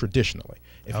Bottom traditionally.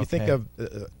 If you think of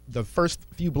the first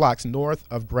few blocks north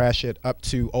of Gratiot up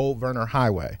to Old Verner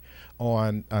Highway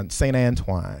on St.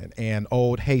 Antoine and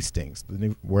Old Hastings,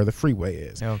 where the freeway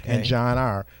is, and John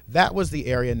R., that was the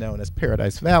area known as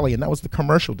Paradise Valley, and that was the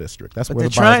commercial district. That's where they're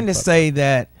trying to say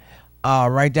that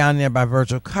right down there by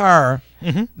Virgil Carr,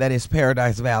 that is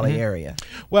Paradise Valley area.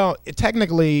 Well,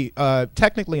 technically in the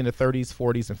 30s,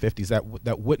 40s, and 50s,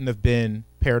 that wouldn't have been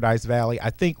Paradise Valley. I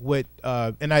think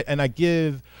and I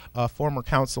give former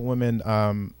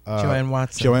councilwoman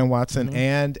Joanne Watson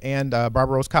and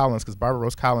Barbara Rose Collins, because Barbara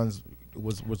Rose Collins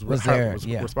was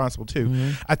responsible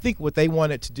too. I think what they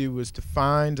wanted to do was to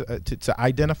find to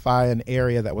identify an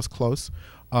area that was close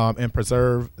and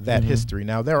preserve that history.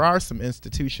 Now there are some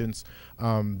institutions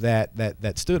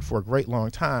that stood for a great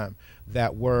long time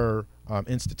that were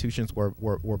institutions where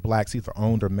blacks either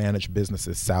owned or managed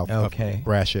businesses south of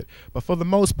Gratiot, but for the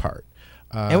most part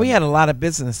And we had a lot of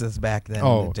businesses back then.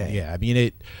 Oh, in the day. yeah. I mean,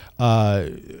 it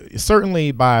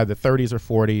certainly by the 30s or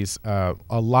 40s,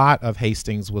 a lot of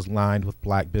Hastings was lined with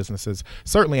black businesses.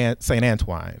 Certainly at St.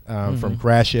 Antoine, from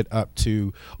Gratiot up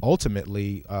to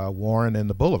ultimately Warren and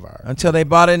the Boulevard. Until they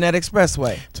brought in that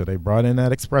expressway.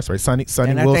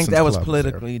 Sonny and I Wilson's think that was club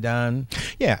politically done.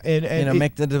 Yeah, and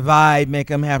make the divide, make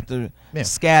them have to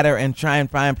scatter and try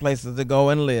and find places to go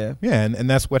and live. Yeah, and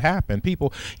that's what happened.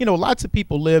 People, lots of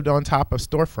people lived on top of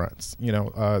storefronts.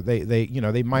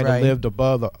 They might have lived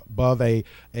above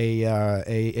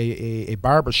a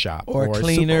barber shop or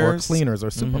cleaners or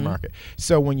supermarket.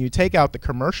 So when you take out the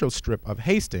commercial strip of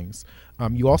Hastings,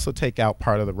 you also take out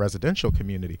part of the residential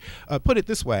community. Put it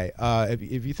this way,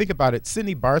 if you think about it,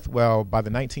 Sidney Barthwell by the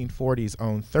 1940s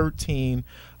owned 13.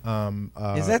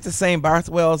 Is that the same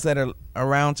Barthwells that are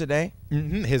around today?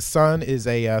 His son is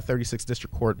a 36th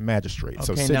District Court magistrate. Okay,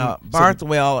 so Sidney, now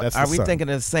Barthwell, are we thinking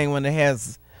of the same one that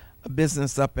has a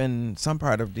business up in some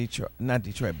part of Detroit, not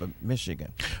Detroit, but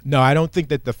Michigan? No, I don't think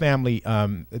that the family,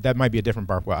 that might be a different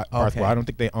Barthwell. Okay. I don't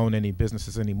think they own any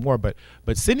businesses anymore. But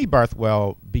Sidney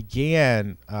Barthwell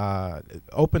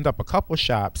opened up a couple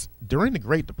shops during the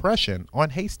Great Depression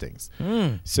on Hastings.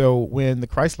 So when the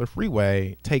Chrysler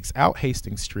Freeway takes out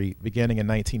Hastings Street beginning in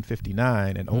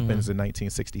 1959 and opens in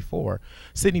 1964,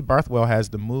 Sidney Barthwell has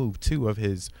to move two of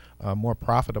his more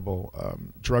profitable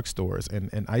drugstors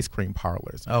and ice cream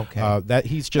parlors. Okay. That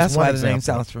he's just That's one why example. the name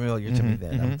sounds familiar to me.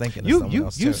 Then I'm thinking of someone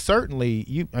else you too.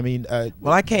 certainly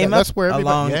Well, I came up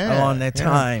along that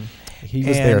time. He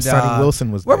was there. Sonny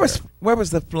Wilson was where there. Where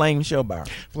was the Flame Show Bar?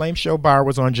 Flame Show Bar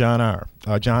was on John R.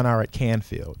 at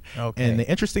Canfield. Okay. And the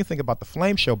interesting thing about the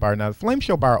Flame Show Bar, now the Flame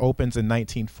Show Bar opens in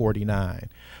 1949.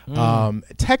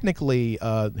 Technically,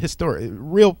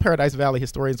 real Paradise Valley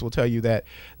historians will tell you that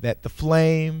the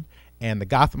Flame and the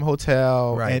Gotham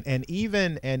Hotel, and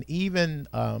even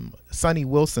Sonny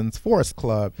Wilson's Forest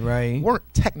Club weren't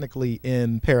technically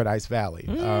in Paradise Valley.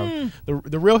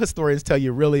 The real historians tell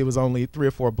you really it was only 3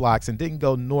 or 4 blocks and didn't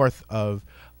go north of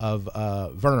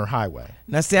Verner Highway.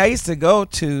 Now, see, I used to go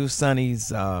to Sonny's.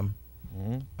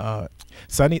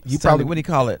 Sonny, what do you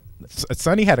call it?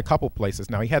 Sonny had a couple places.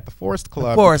 Now he had the Forest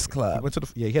Club.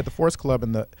 Club. He had the Forest Club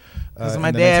in the. Because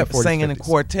my dad sang in a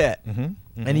quartet,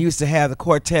 and he used to have the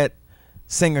quartet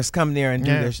singers come there and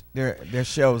do their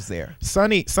shows there.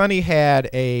 Sonny had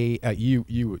a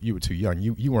you were too young.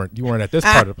 You weren't at this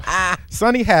part of it.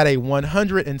 Sonny had a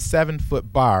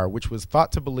 107-foot bar, which was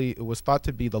thought to be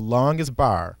the longest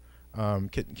bar,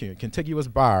 contiguous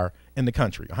bar in the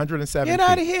country. 107. Get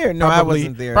out of here! No, I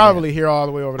wasn't there. Probably here all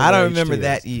the way over. To I don't remember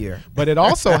that year. But it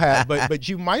also had. But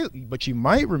you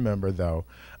might remember though.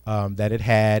 That it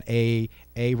had a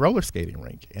roller skating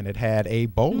rink and it had a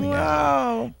bowling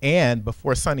alley. And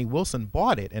before Sonny Wilson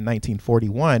bought it in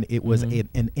 1941, it was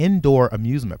an indoor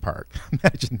amusement park.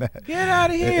 Imagine that. Get out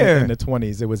of here. In the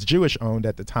 20s, it was Jewish owned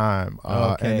at the time,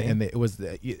 and it was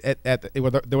there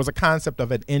was a concept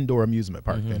of an indoor amusement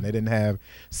park. Then they didn't have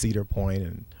Cedar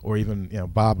Point or even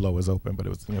Boblo was open, but it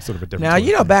was sort of a different.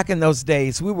 Now back in those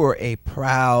days, we were a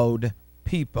proud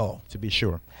people, to be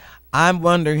sure. I'm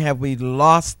wondering, have we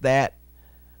lost that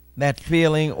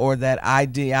feeling or that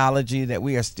ideology that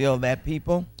we are still that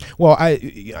people? Well,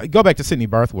 I go back to Sidney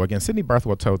Barthwell again. Sidney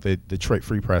Barthwell told the Detroit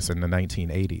Free Press in the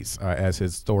 1980s, as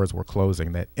his stores were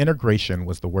closing, that integration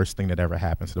was the worst thing that ever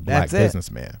happened to the black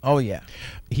businessman. Oh yeah,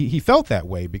 he felt that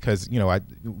way because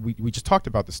we just talked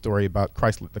about the story about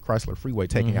the Chrysler Freeway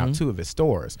taking out 2 of his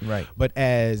stores. Right. But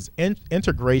as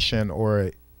integration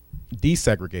or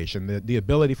desegregation, the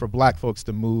ability for black folks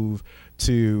to move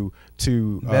to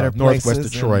Northwest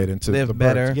Detroit and to live the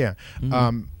better.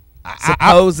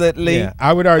 Supposedly,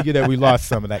 I would argue that we lost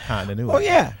some of that continuity. Oh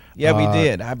yeah, we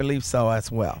did. I believe so as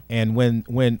well. And when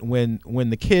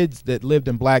the kids that lived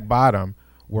in Black Bottom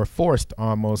were forced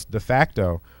almost de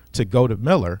facto to go to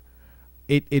Miller,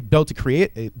 it built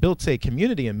a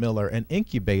community in Miller, an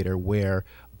incubator where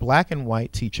black and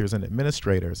white teachers and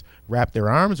administrators wrapped their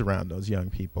arms around those young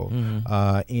people,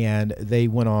 and they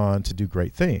went on to do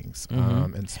great things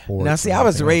in sports. Now, see, I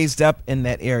was raised up in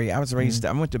that area. I was raised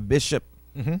up. I went to Bishop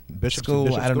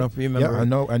School. I don't know if you remember. Yeah,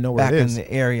 I know where back it is. in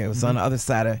the area. It was on the other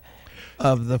side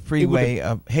of the freeway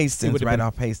of Hastings, right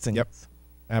off Hastings. Yep,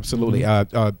 absolutely.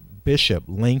 Bishop,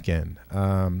 Lincoln,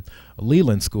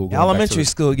 Leland School. Elementary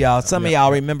school, y'all. Some of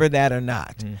y'all remember that or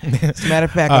not. As a matter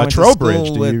of fact, I went to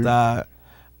school with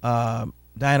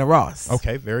Diana Ross.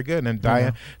 Okay, very good. And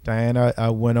Diana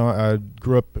went on,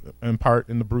 grew up in part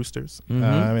in the Brewsters,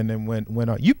 and then went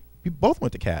on. You both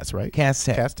went to Cass, right? Cass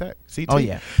Tech. Cass Tech. CT. Oh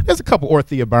yeah. There's a couple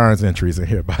Ortheia Barnes entries in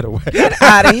here, by the way. Get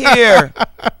out of here.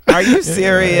 Are you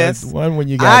serious? One when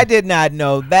you got. I did not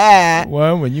know that.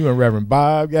 One when you and Reverend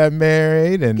Bob got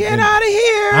married, and get out of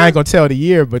here. I ain't gonna tell the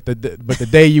year, but the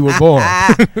day you were born.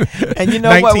 And you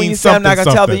know what? When you say I'm not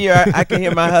gonna tell the year, I can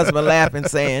hear my husband laughing,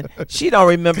 saying she don't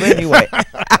remember anyway.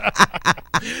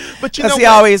 But you know, he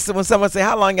always, when someone say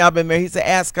how long y'all been married, he say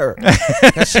ask her,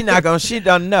 because she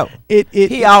doesn't know.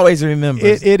 He always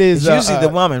remembers. It is it's usually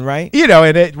the woman, right? You know,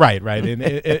 and and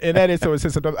that is so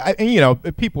sensitive. And you know,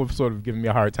 people have sort of given me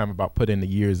a hard time about putting the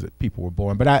years that people were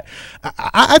born, but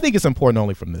I think it's important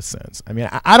only from this sense. I mean,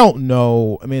 I don't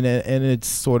know. I mean, and it's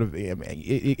sort of, I mean,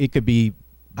 it could be.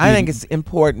 I think it's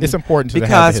important. It's important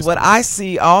because what I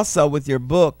see also with your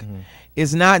book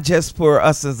is not just for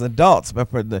us as adults, but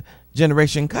for the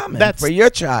generation coming, for your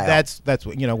child. That's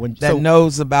what, you know, when that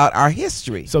knows about our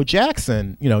history. So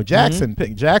Jackson, you know, Jackson,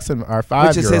 our 5-year-old,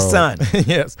 which is his son.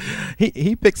 Yes,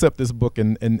 he picks up this book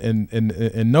and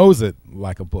knows it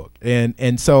like a book,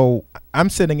 and so I'm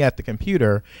sitting at the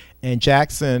computer, and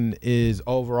Jackson is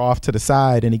over off to the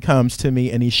side, and he comes to me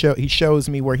and he shows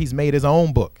me where he's made his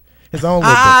own book,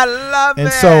 I love it.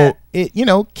 And so you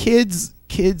know, kids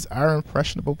are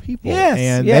impressionable people,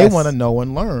 and they want to know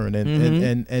and learn,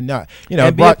 and not, you know,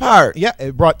 and be a part. Yeah,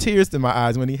 it brought tears to my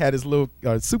eyes when he had his little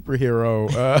superhero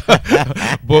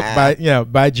book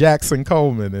by Jackson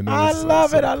Coleman, and I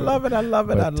love it. I love it.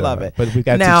 But we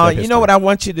got now, you know what I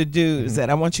want you to do is that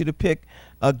I want you to pick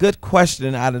a good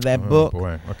question out of that book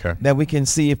that we can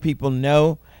see if people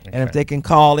know, and if they can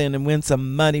call in and win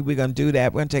some money. We're gonna do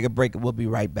that. We're gonna take a break, and we'll be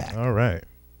right back. All right.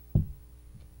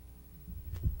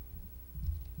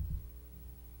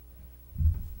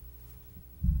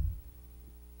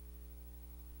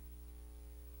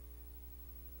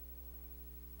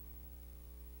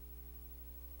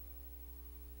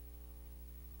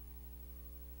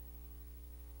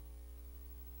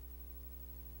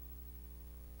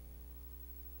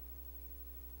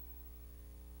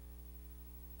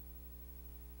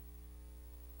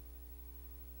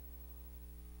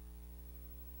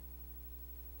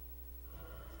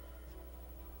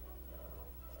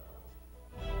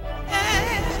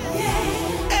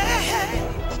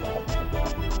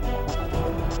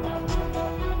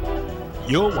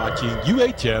 You're watching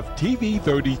UHF TV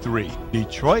 33,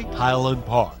 Detroit Highland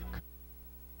Park.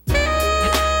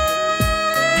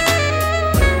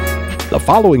 The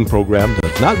following program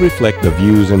does not reflect the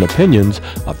views and opinions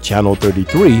of Channel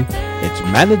 33, its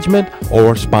management,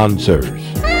 or sponsors.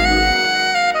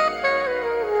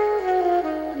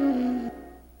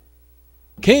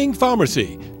 King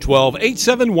Pharmacy,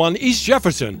 12871 East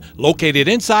Jefferson, located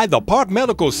inside the Park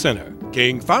Medical Center.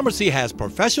 King Pharmacy has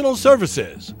professional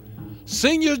services,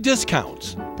 senior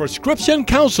discounts, prescription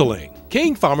counseling.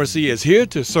 King Pharmacy is here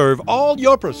to serve all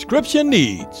your prescription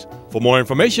needs. For more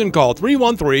information, call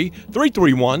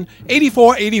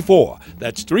 313-331-8484.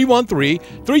 That's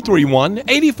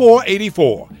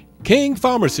 313-331-8484. King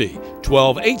Pharmacy,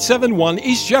 12871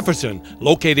 East Jefferson,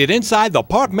 located inside the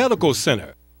Park Medical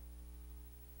Center.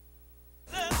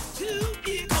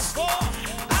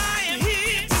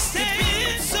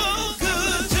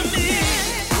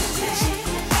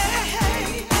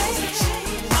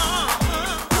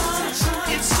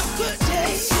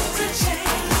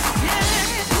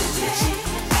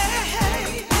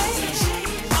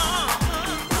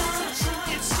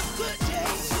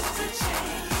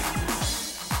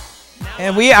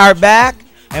 And we are back,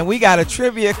 and we got a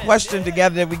trivia question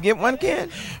together. Did we get one, Ken?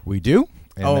 We do.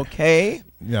 And okay.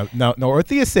 No,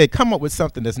 Ortheia said come up with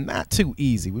something that's not too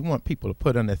easy. We want people to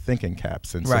put on their thinking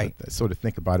caps and sort of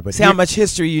think about it. But see how much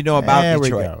history you know about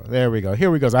Detroit. There we go.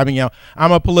 Here we go. I mean, you know,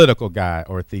 I'm a political guy,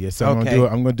 Ortheia, so I'm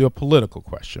going to do a political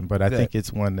question. But I think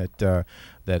it's one that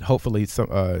that hopefully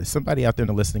somebody out there in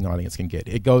the listening audience can get.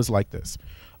 It goes like this: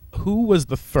 who was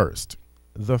the first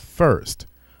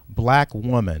Black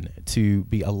woman to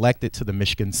be elected to the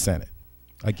Michigan Senate?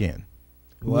 Again.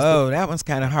 Whoa, that one's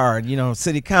kind of hard. You know,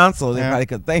 city council, everybody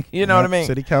could think, you know what I mean?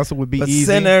 City council would be easy.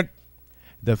 Senate.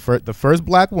 The first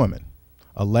Black woman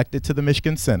elected to the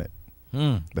Michigan Senate.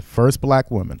 The first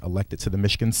Black woman elected to the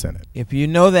Michigan Senate. If you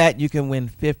know that, you can win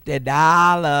 $50.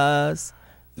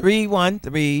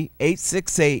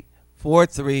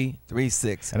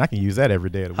 313-868-4336. And I can use that every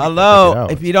day of the week. Hello.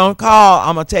 If you don't call,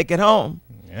 I'm going to take it home.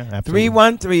 Yeah,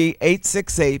 absolutely.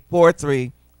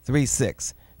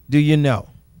 313-868-4336. Do you know?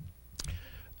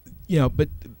 You know, but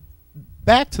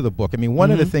back to the book. I mean,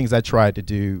 one of the things I tried to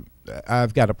do,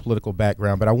 I've got a political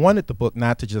background, but I wanted the book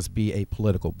not to just be a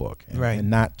political book, and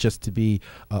not just to be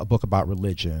a book about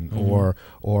religion or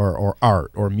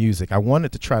art or music. I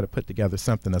wanted to try to put together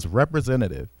something that's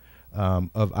representative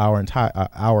of our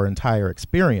entire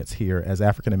experience here as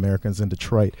African Americans in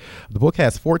Detroit. The book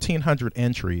has 1,400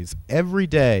 entries. Every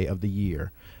day of the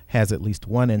year has at least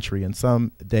one entry, and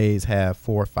some days have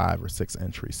 4, 5, or 6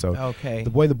 entries. So the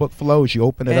way the book flows, you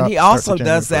open it up. And he also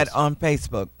does that on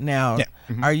Facebook. Now,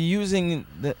 are you using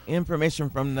the information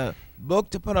from the book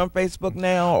to put on Facebook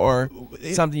now, or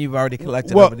something you've already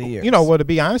collected over the years? To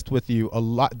be honest with you, a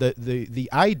lot the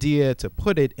idea to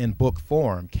put it in book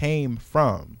form came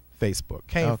from Facebook,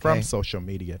 came from social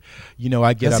media.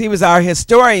 I get because he was our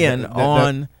historian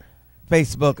on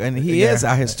Facebook, and he is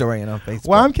our historian on Facebook.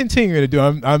 Well, I'm continuing to do.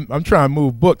 I'm trying to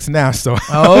move books now, so okay.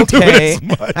 I don't do it as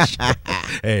much.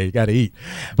 Hey, you got to eat.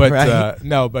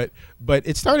 But but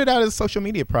it started out as a social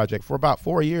media project for about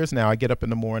 4 years now. I get up in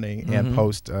the morning and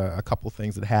post a couple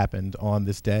things that happened on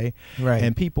this day,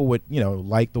 and people would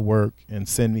like the work and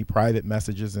send me private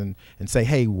messages and say,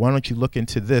 hey, why don't you look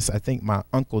into this? I think my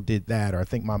uncle did that, or I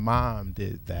think my mom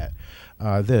did that.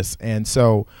 This and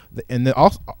so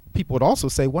people would also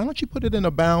say, why don't you put it in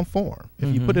a bound form?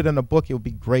 If you put it in a book, it would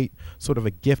be great, sort of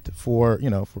a gift for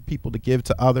for people to give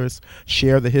to others,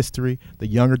 share the history, the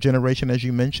younger generation, as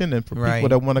you mentioned, and for people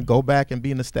that want to go back and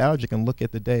be nostalgic and look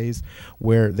at the days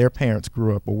where their parents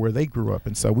grew up or where they grew up.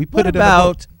 And so we put it in a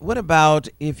book. What about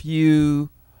if you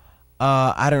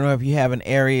I don't know if you have an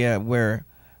area where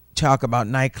talk about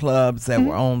nightclubs that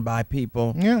were owned by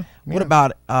people. What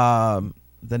about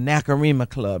the Nakarima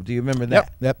Club? Do you remember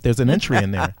that? Yep. There's an entry in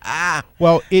there.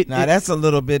 Well, that's a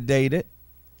little bit dated.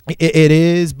 It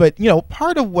is, but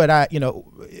part of what I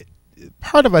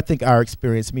think our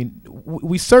experience. I mean,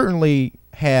 we certainly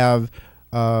have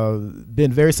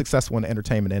been very successful in the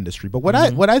entertainment industry. But what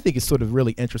I think is sort of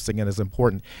really interesting and is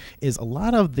important is a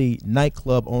lot of the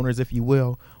nightclub owners, if you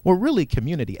will, were really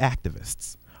community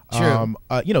activists. True.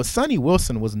 Sonny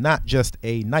Wilson was not just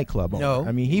a nightclub owner. No,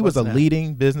 I mean, he was a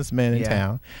leading businessman in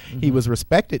town. He was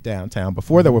respected downtown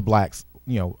before there were blacks,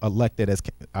 elected as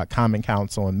common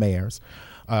council and mayors.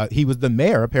 He was the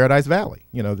mayor of Paradise Valley,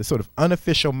 the sort of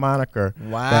unofficial moniker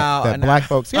that black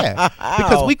folks,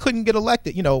 because we couldn't get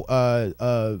elected.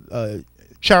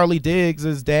 Charlie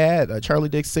Diggs' dad, Charlie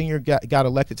Diggs Sr. got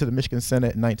elected to the Michigan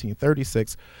Senate in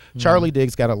 1936. Charlie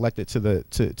Diggs got elected to the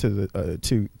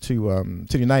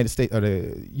United States,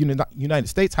 the United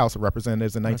States House of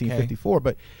Representatives in 1954.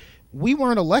 But we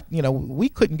weren't elected. We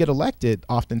couldn't get elected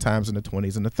oftentimes in the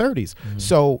 20s and the 30s.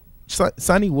 So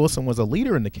Sonny Wilson was a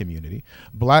leader in the community.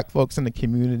 Black folks in the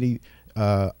community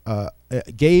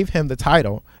gave him the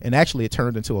title, and actually it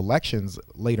turned into elections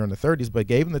later in the 30s, but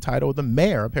gave him the title of the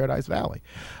mayor of Paradise Valley.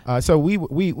 So we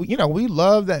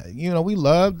love that. We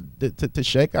love to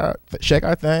shake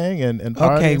our thing and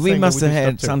okay. We must have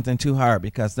had something too hard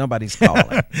because nobody's calling.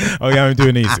 Okay, I'm doing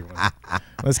an easy one.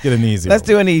 Let's get an easy. Let's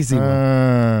do an easy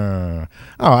one.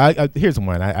 Here's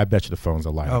one. I bet you the phones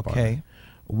are light up. Okay.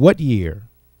 What year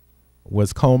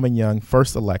was Coleman Young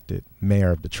first elected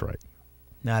mayor of Detroit?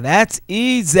 Now that's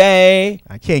easy.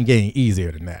 I can't get any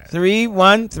easier than that.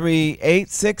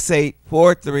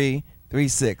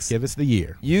 313-868-4336. Give us the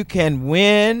year. You can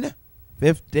win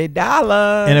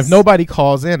 $50. And if nobody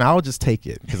calls in, I'll just take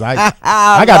it because I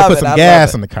got to put some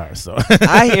gas in the car. So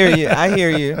I hear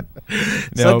you.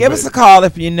 So give us a call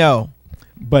if you know.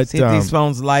 But see if these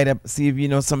phones light up. See if you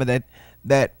know some of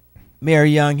that Mayor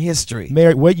Young history.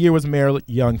 What year was Mayor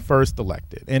Young first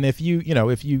elected? And if you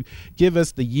give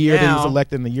us the year that he was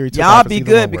elected and the year he took office, y'all be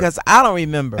good because I don't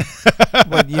remember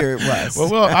what year it was.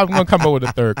 Well, I'm gonna come up with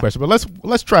a third question, but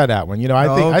let's try that one.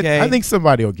 I think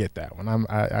somebody will get that one.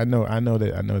 I know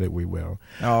that we will.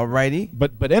 All righty.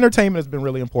 But entertainment has been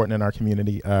really important in our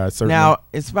community. Certainly. Now,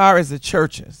 as far as the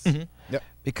churches,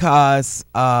 because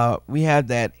we had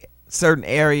that certain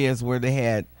areas where they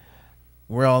had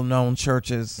well-known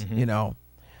churches,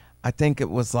 I think it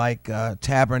was like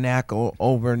Tabernacle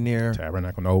over near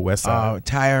Tabernacle on the Old West Side,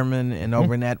 Tyerman, and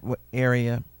over in that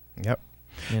area. Yep.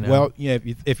 Well,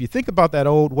 if you think about that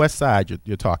Old West Side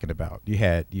you're talking about, you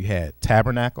had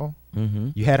Tabernacle,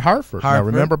 you had Hartford. Now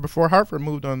remember, before Hartford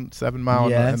moved on 7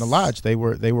 Mile in the Lodge, they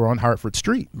were on Hartford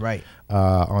Street, right,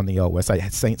 on the Old West Side. You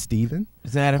had St. Stephen.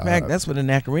 As a matter of fact, that's where the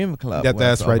Nakarima Club was.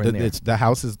 That's right. The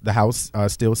house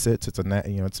still sits.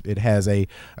 It has a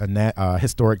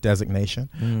historic designation,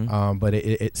 but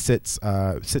it sits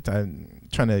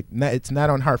it's not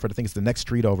on Hartford. I think it's the next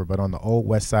street over, but on the Old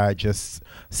West Side, just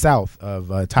south of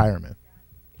Tyerman,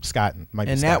 Scotton.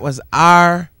 That was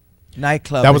our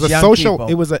nightclub. That was a social.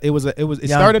 People. It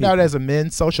started out as a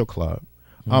men's social club.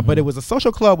 But it was a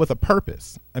social club with a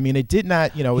purpose. I mean, it did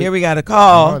not, Here we got a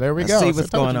call. Oh, there we go. See what's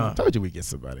going on. I told you we get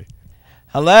somebody.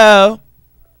 Hello.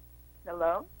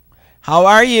 Hello. How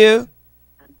are you?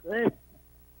 I'm good.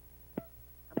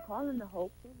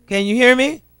 Can you hear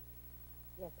me?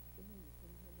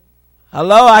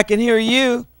 Hello, I can hear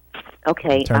you.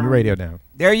 Okay. Turn your radio down.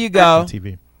 There you go.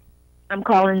 TV. I'm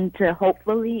calling to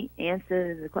hopefully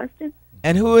answer the question.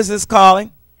 And who is this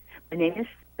calling? My name is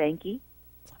Spanky.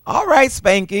 All right,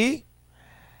 Spanky.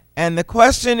 And the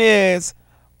question is,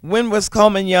 when was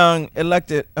Coleman Young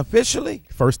elected officially?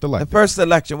 First election. The first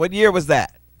election. What year was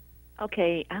that?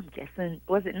 Okay, I'm guessing.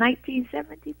 Was it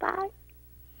 1975?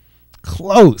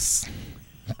 Close.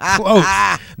 Close.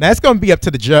 Now it's going to be up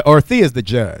to the judge. Ortheia's the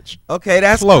judge. Okay,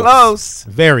 that's close.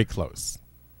 Very close.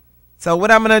 So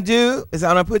what I'm going to do is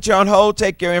I'm going to put you on hold,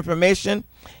 take your information.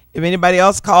 If anybody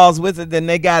else calls with it, then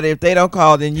they got it. If they don't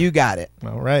call, then you got it.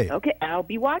 All right. Okay, I'll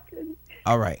be watching.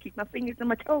 All right. Keep my fingers on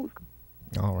my toes.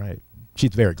 All right.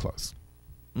 She's very close.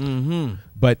 Mm-hmm.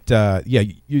 But yeah,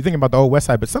 you're thinking about the old West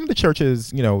Side, but some of the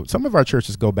churches, some of our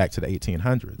churches go back to the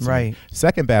 1800s. Right.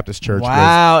 Second Baptist Church.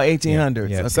 Wow, 1800s.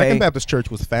 Yeah. Okay. Second Baptist Church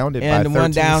was founded by 13 and the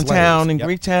one downtown slaves. in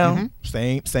Greektown.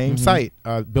 Mm-hmm. Same site.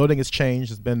 Building has changed.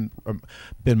 Has been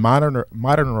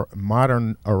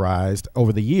modernized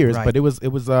over the years, Right. but it was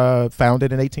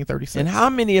founded in 1836. And how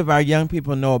many of our young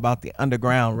people know about the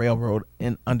Underground Railroad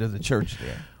under the church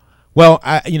there? Well,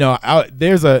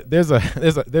 there's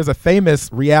a famous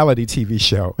reality TV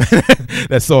show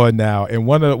that's on now, and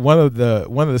one of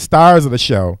the stars of the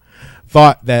show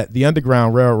thought that the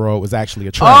Underground Railroad was actually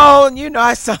a train. Oh,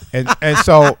 I saw. and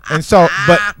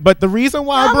but the reason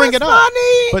why I bring it up,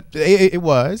 but it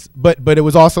was it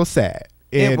was also sad.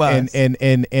 And, it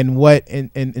was.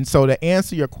 And so to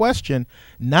answer your question,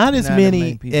 not as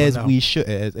many as we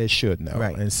should know.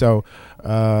 Right. And so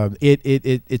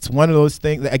it's one of those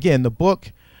things. Again, the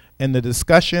book and the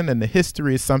discussion and the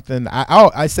history is something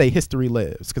I say history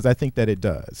lives, because I think that it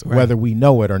does, right. whether we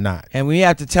know it or not. And we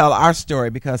have to tell our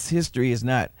story because history is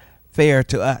not fair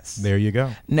to us. There you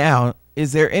go. Now,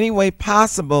 is there any way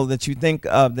possible that you think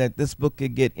of that this book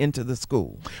could get into the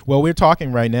school? Well, we're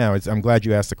talking right now. I'm glad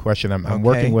you asked the question. I'm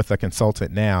working with a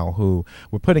consultant now who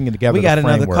we're putting it together. We got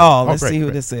another call. Let's see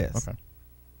who this is. Okay.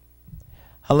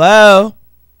 Hello.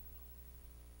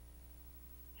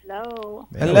 Hello.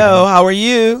 Hello. How are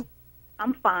you?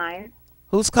 I'm fine.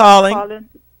 Who's calling?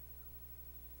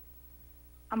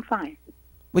 I'm fine.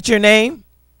 What's your name?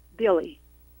 Billy.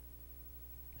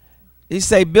 Did you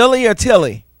say Billy or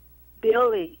Tilly?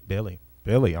 Billy. Okay.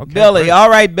 Billy. Great. All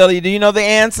right, Billy. Do you know the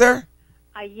answer?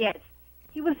 Yes.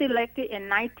 He was elected in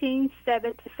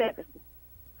 1977.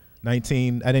 I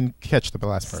didn't catch the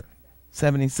last part.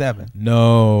 77.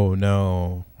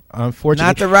 No. Unfortunately,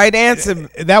 not the right answer.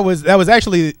 That was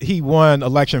actually, he won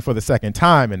election for the second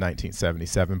time in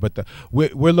 1977. But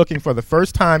we're looking for the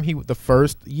first time the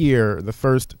first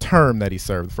term that he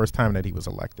served, the first time that he was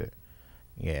elected.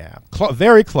 Yeah,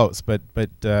 very close, but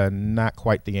not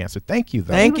quite the answer. Thank you,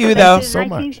 though. Thank you, though, so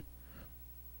much.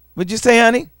 What'd you say,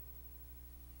 honey?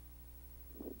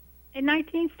 In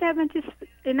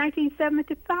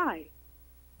 1975.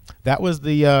 That was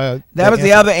the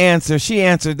other answer. She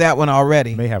answered that one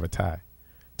already. May have a tie.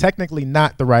 Technically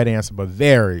not the right answer, but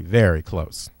very, very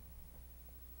close.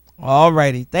 All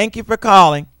righty. Thank you for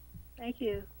calling. Thank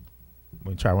you.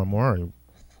 We try one more.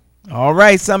 All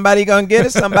right. Somebody gonna get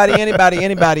it. Somebody, anybody.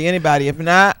 If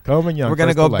not, Coleman Young, we're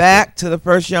gonna go back to the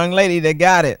first young lady that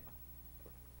got it.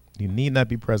 You need not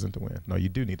be present to win. No, you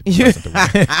do need to be present to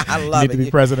win. I love you need to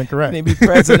be present and correct. You need to be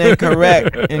present and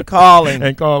correct in calling.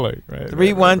 And calling, right.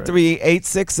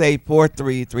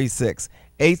 313-868-4336.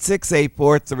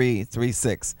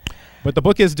 868-4336. But the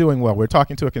book is doing well. We're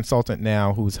talking to a consultant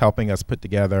now who's helping us put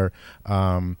together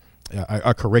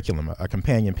a curriculum, a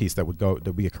companion piece that would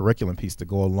be a curriculum piece to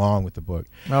go along with the book.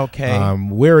 Okay.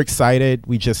 We're excited.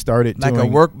 We just started doing a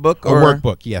workbook. A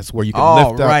workbook, yes, where you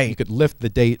could you could lift the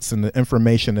dates and the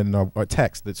information in a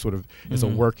text that sort of is a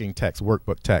working text,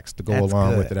 workbook text to go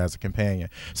along with it as a companion.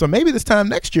 So maybe this time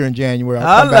next year in January,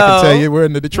 I'll come back and tell you we're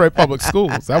in the Detroit Public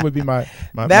Schools. That would be my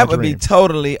That would be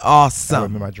totally awesome. That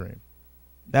would be my dream.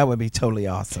 That would be totally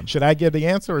awesome. Should I give the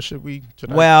answer or should we?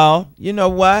 Well, you know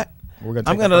what? I'm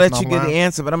going to let you get the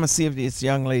answer, but I'm going to see if this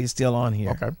young lady's still on here.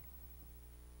 Okay.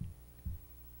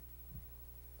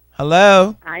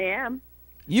 Hello? I am.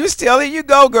 You still here? You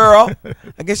go, girl.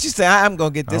 I guess you say, I'm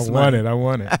going to get this one. I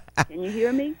want it. Can you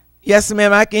hear me? Yes,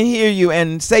 ma'am, I can hear you.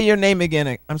 And say your name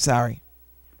again. I'm sorry.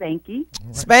 Spanky.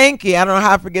 Right. Spanky. I don't know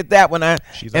how I forget that when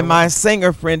my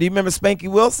singer friend. Do you remember Spanky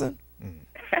Wilson?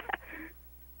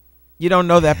 You don't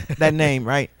know that name,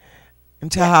 right?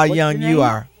 And tell how young you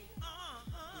are.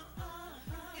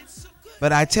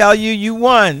 But I tell you, you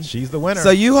won. She's the winner. So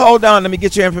you hold on. Let me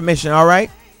get your information, all right?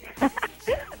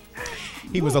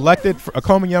 He was elected.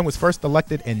 Coleman Young was first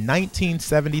elected in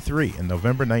 1973, in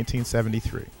November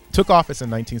 1973. Took office in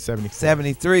 1974.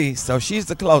 73. So she's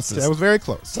the closest. That was very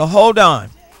close. So hold on.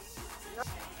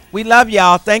 We love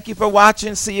y'all. Thank you for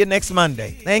watching. See you next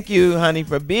Monday. Thank you, honey,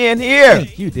 for being here.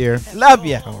 Thank you, dear. Love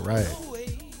you. All right.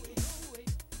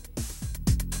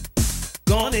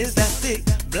 Gone is that thick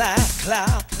black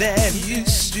cloud that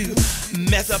used to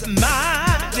mess up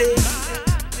my day.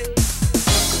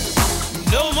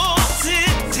 No more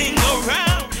sitting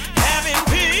around having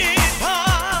pity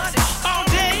party all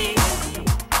day.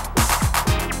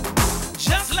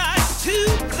 Just like 2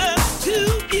 +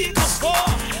 2 equals 4.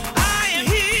 I am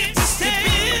here to stay.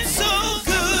 It's so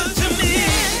good to me.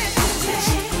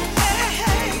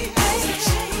 Hey,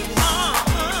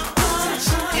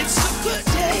 it's a good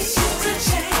day.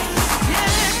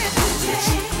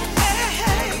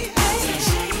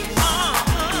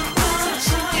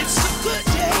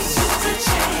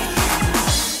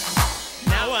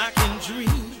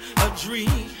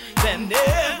 Dream that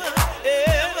never,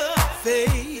 ever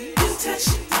fades. You touch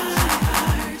my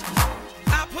heart. I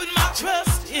put my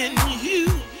trust in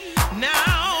you.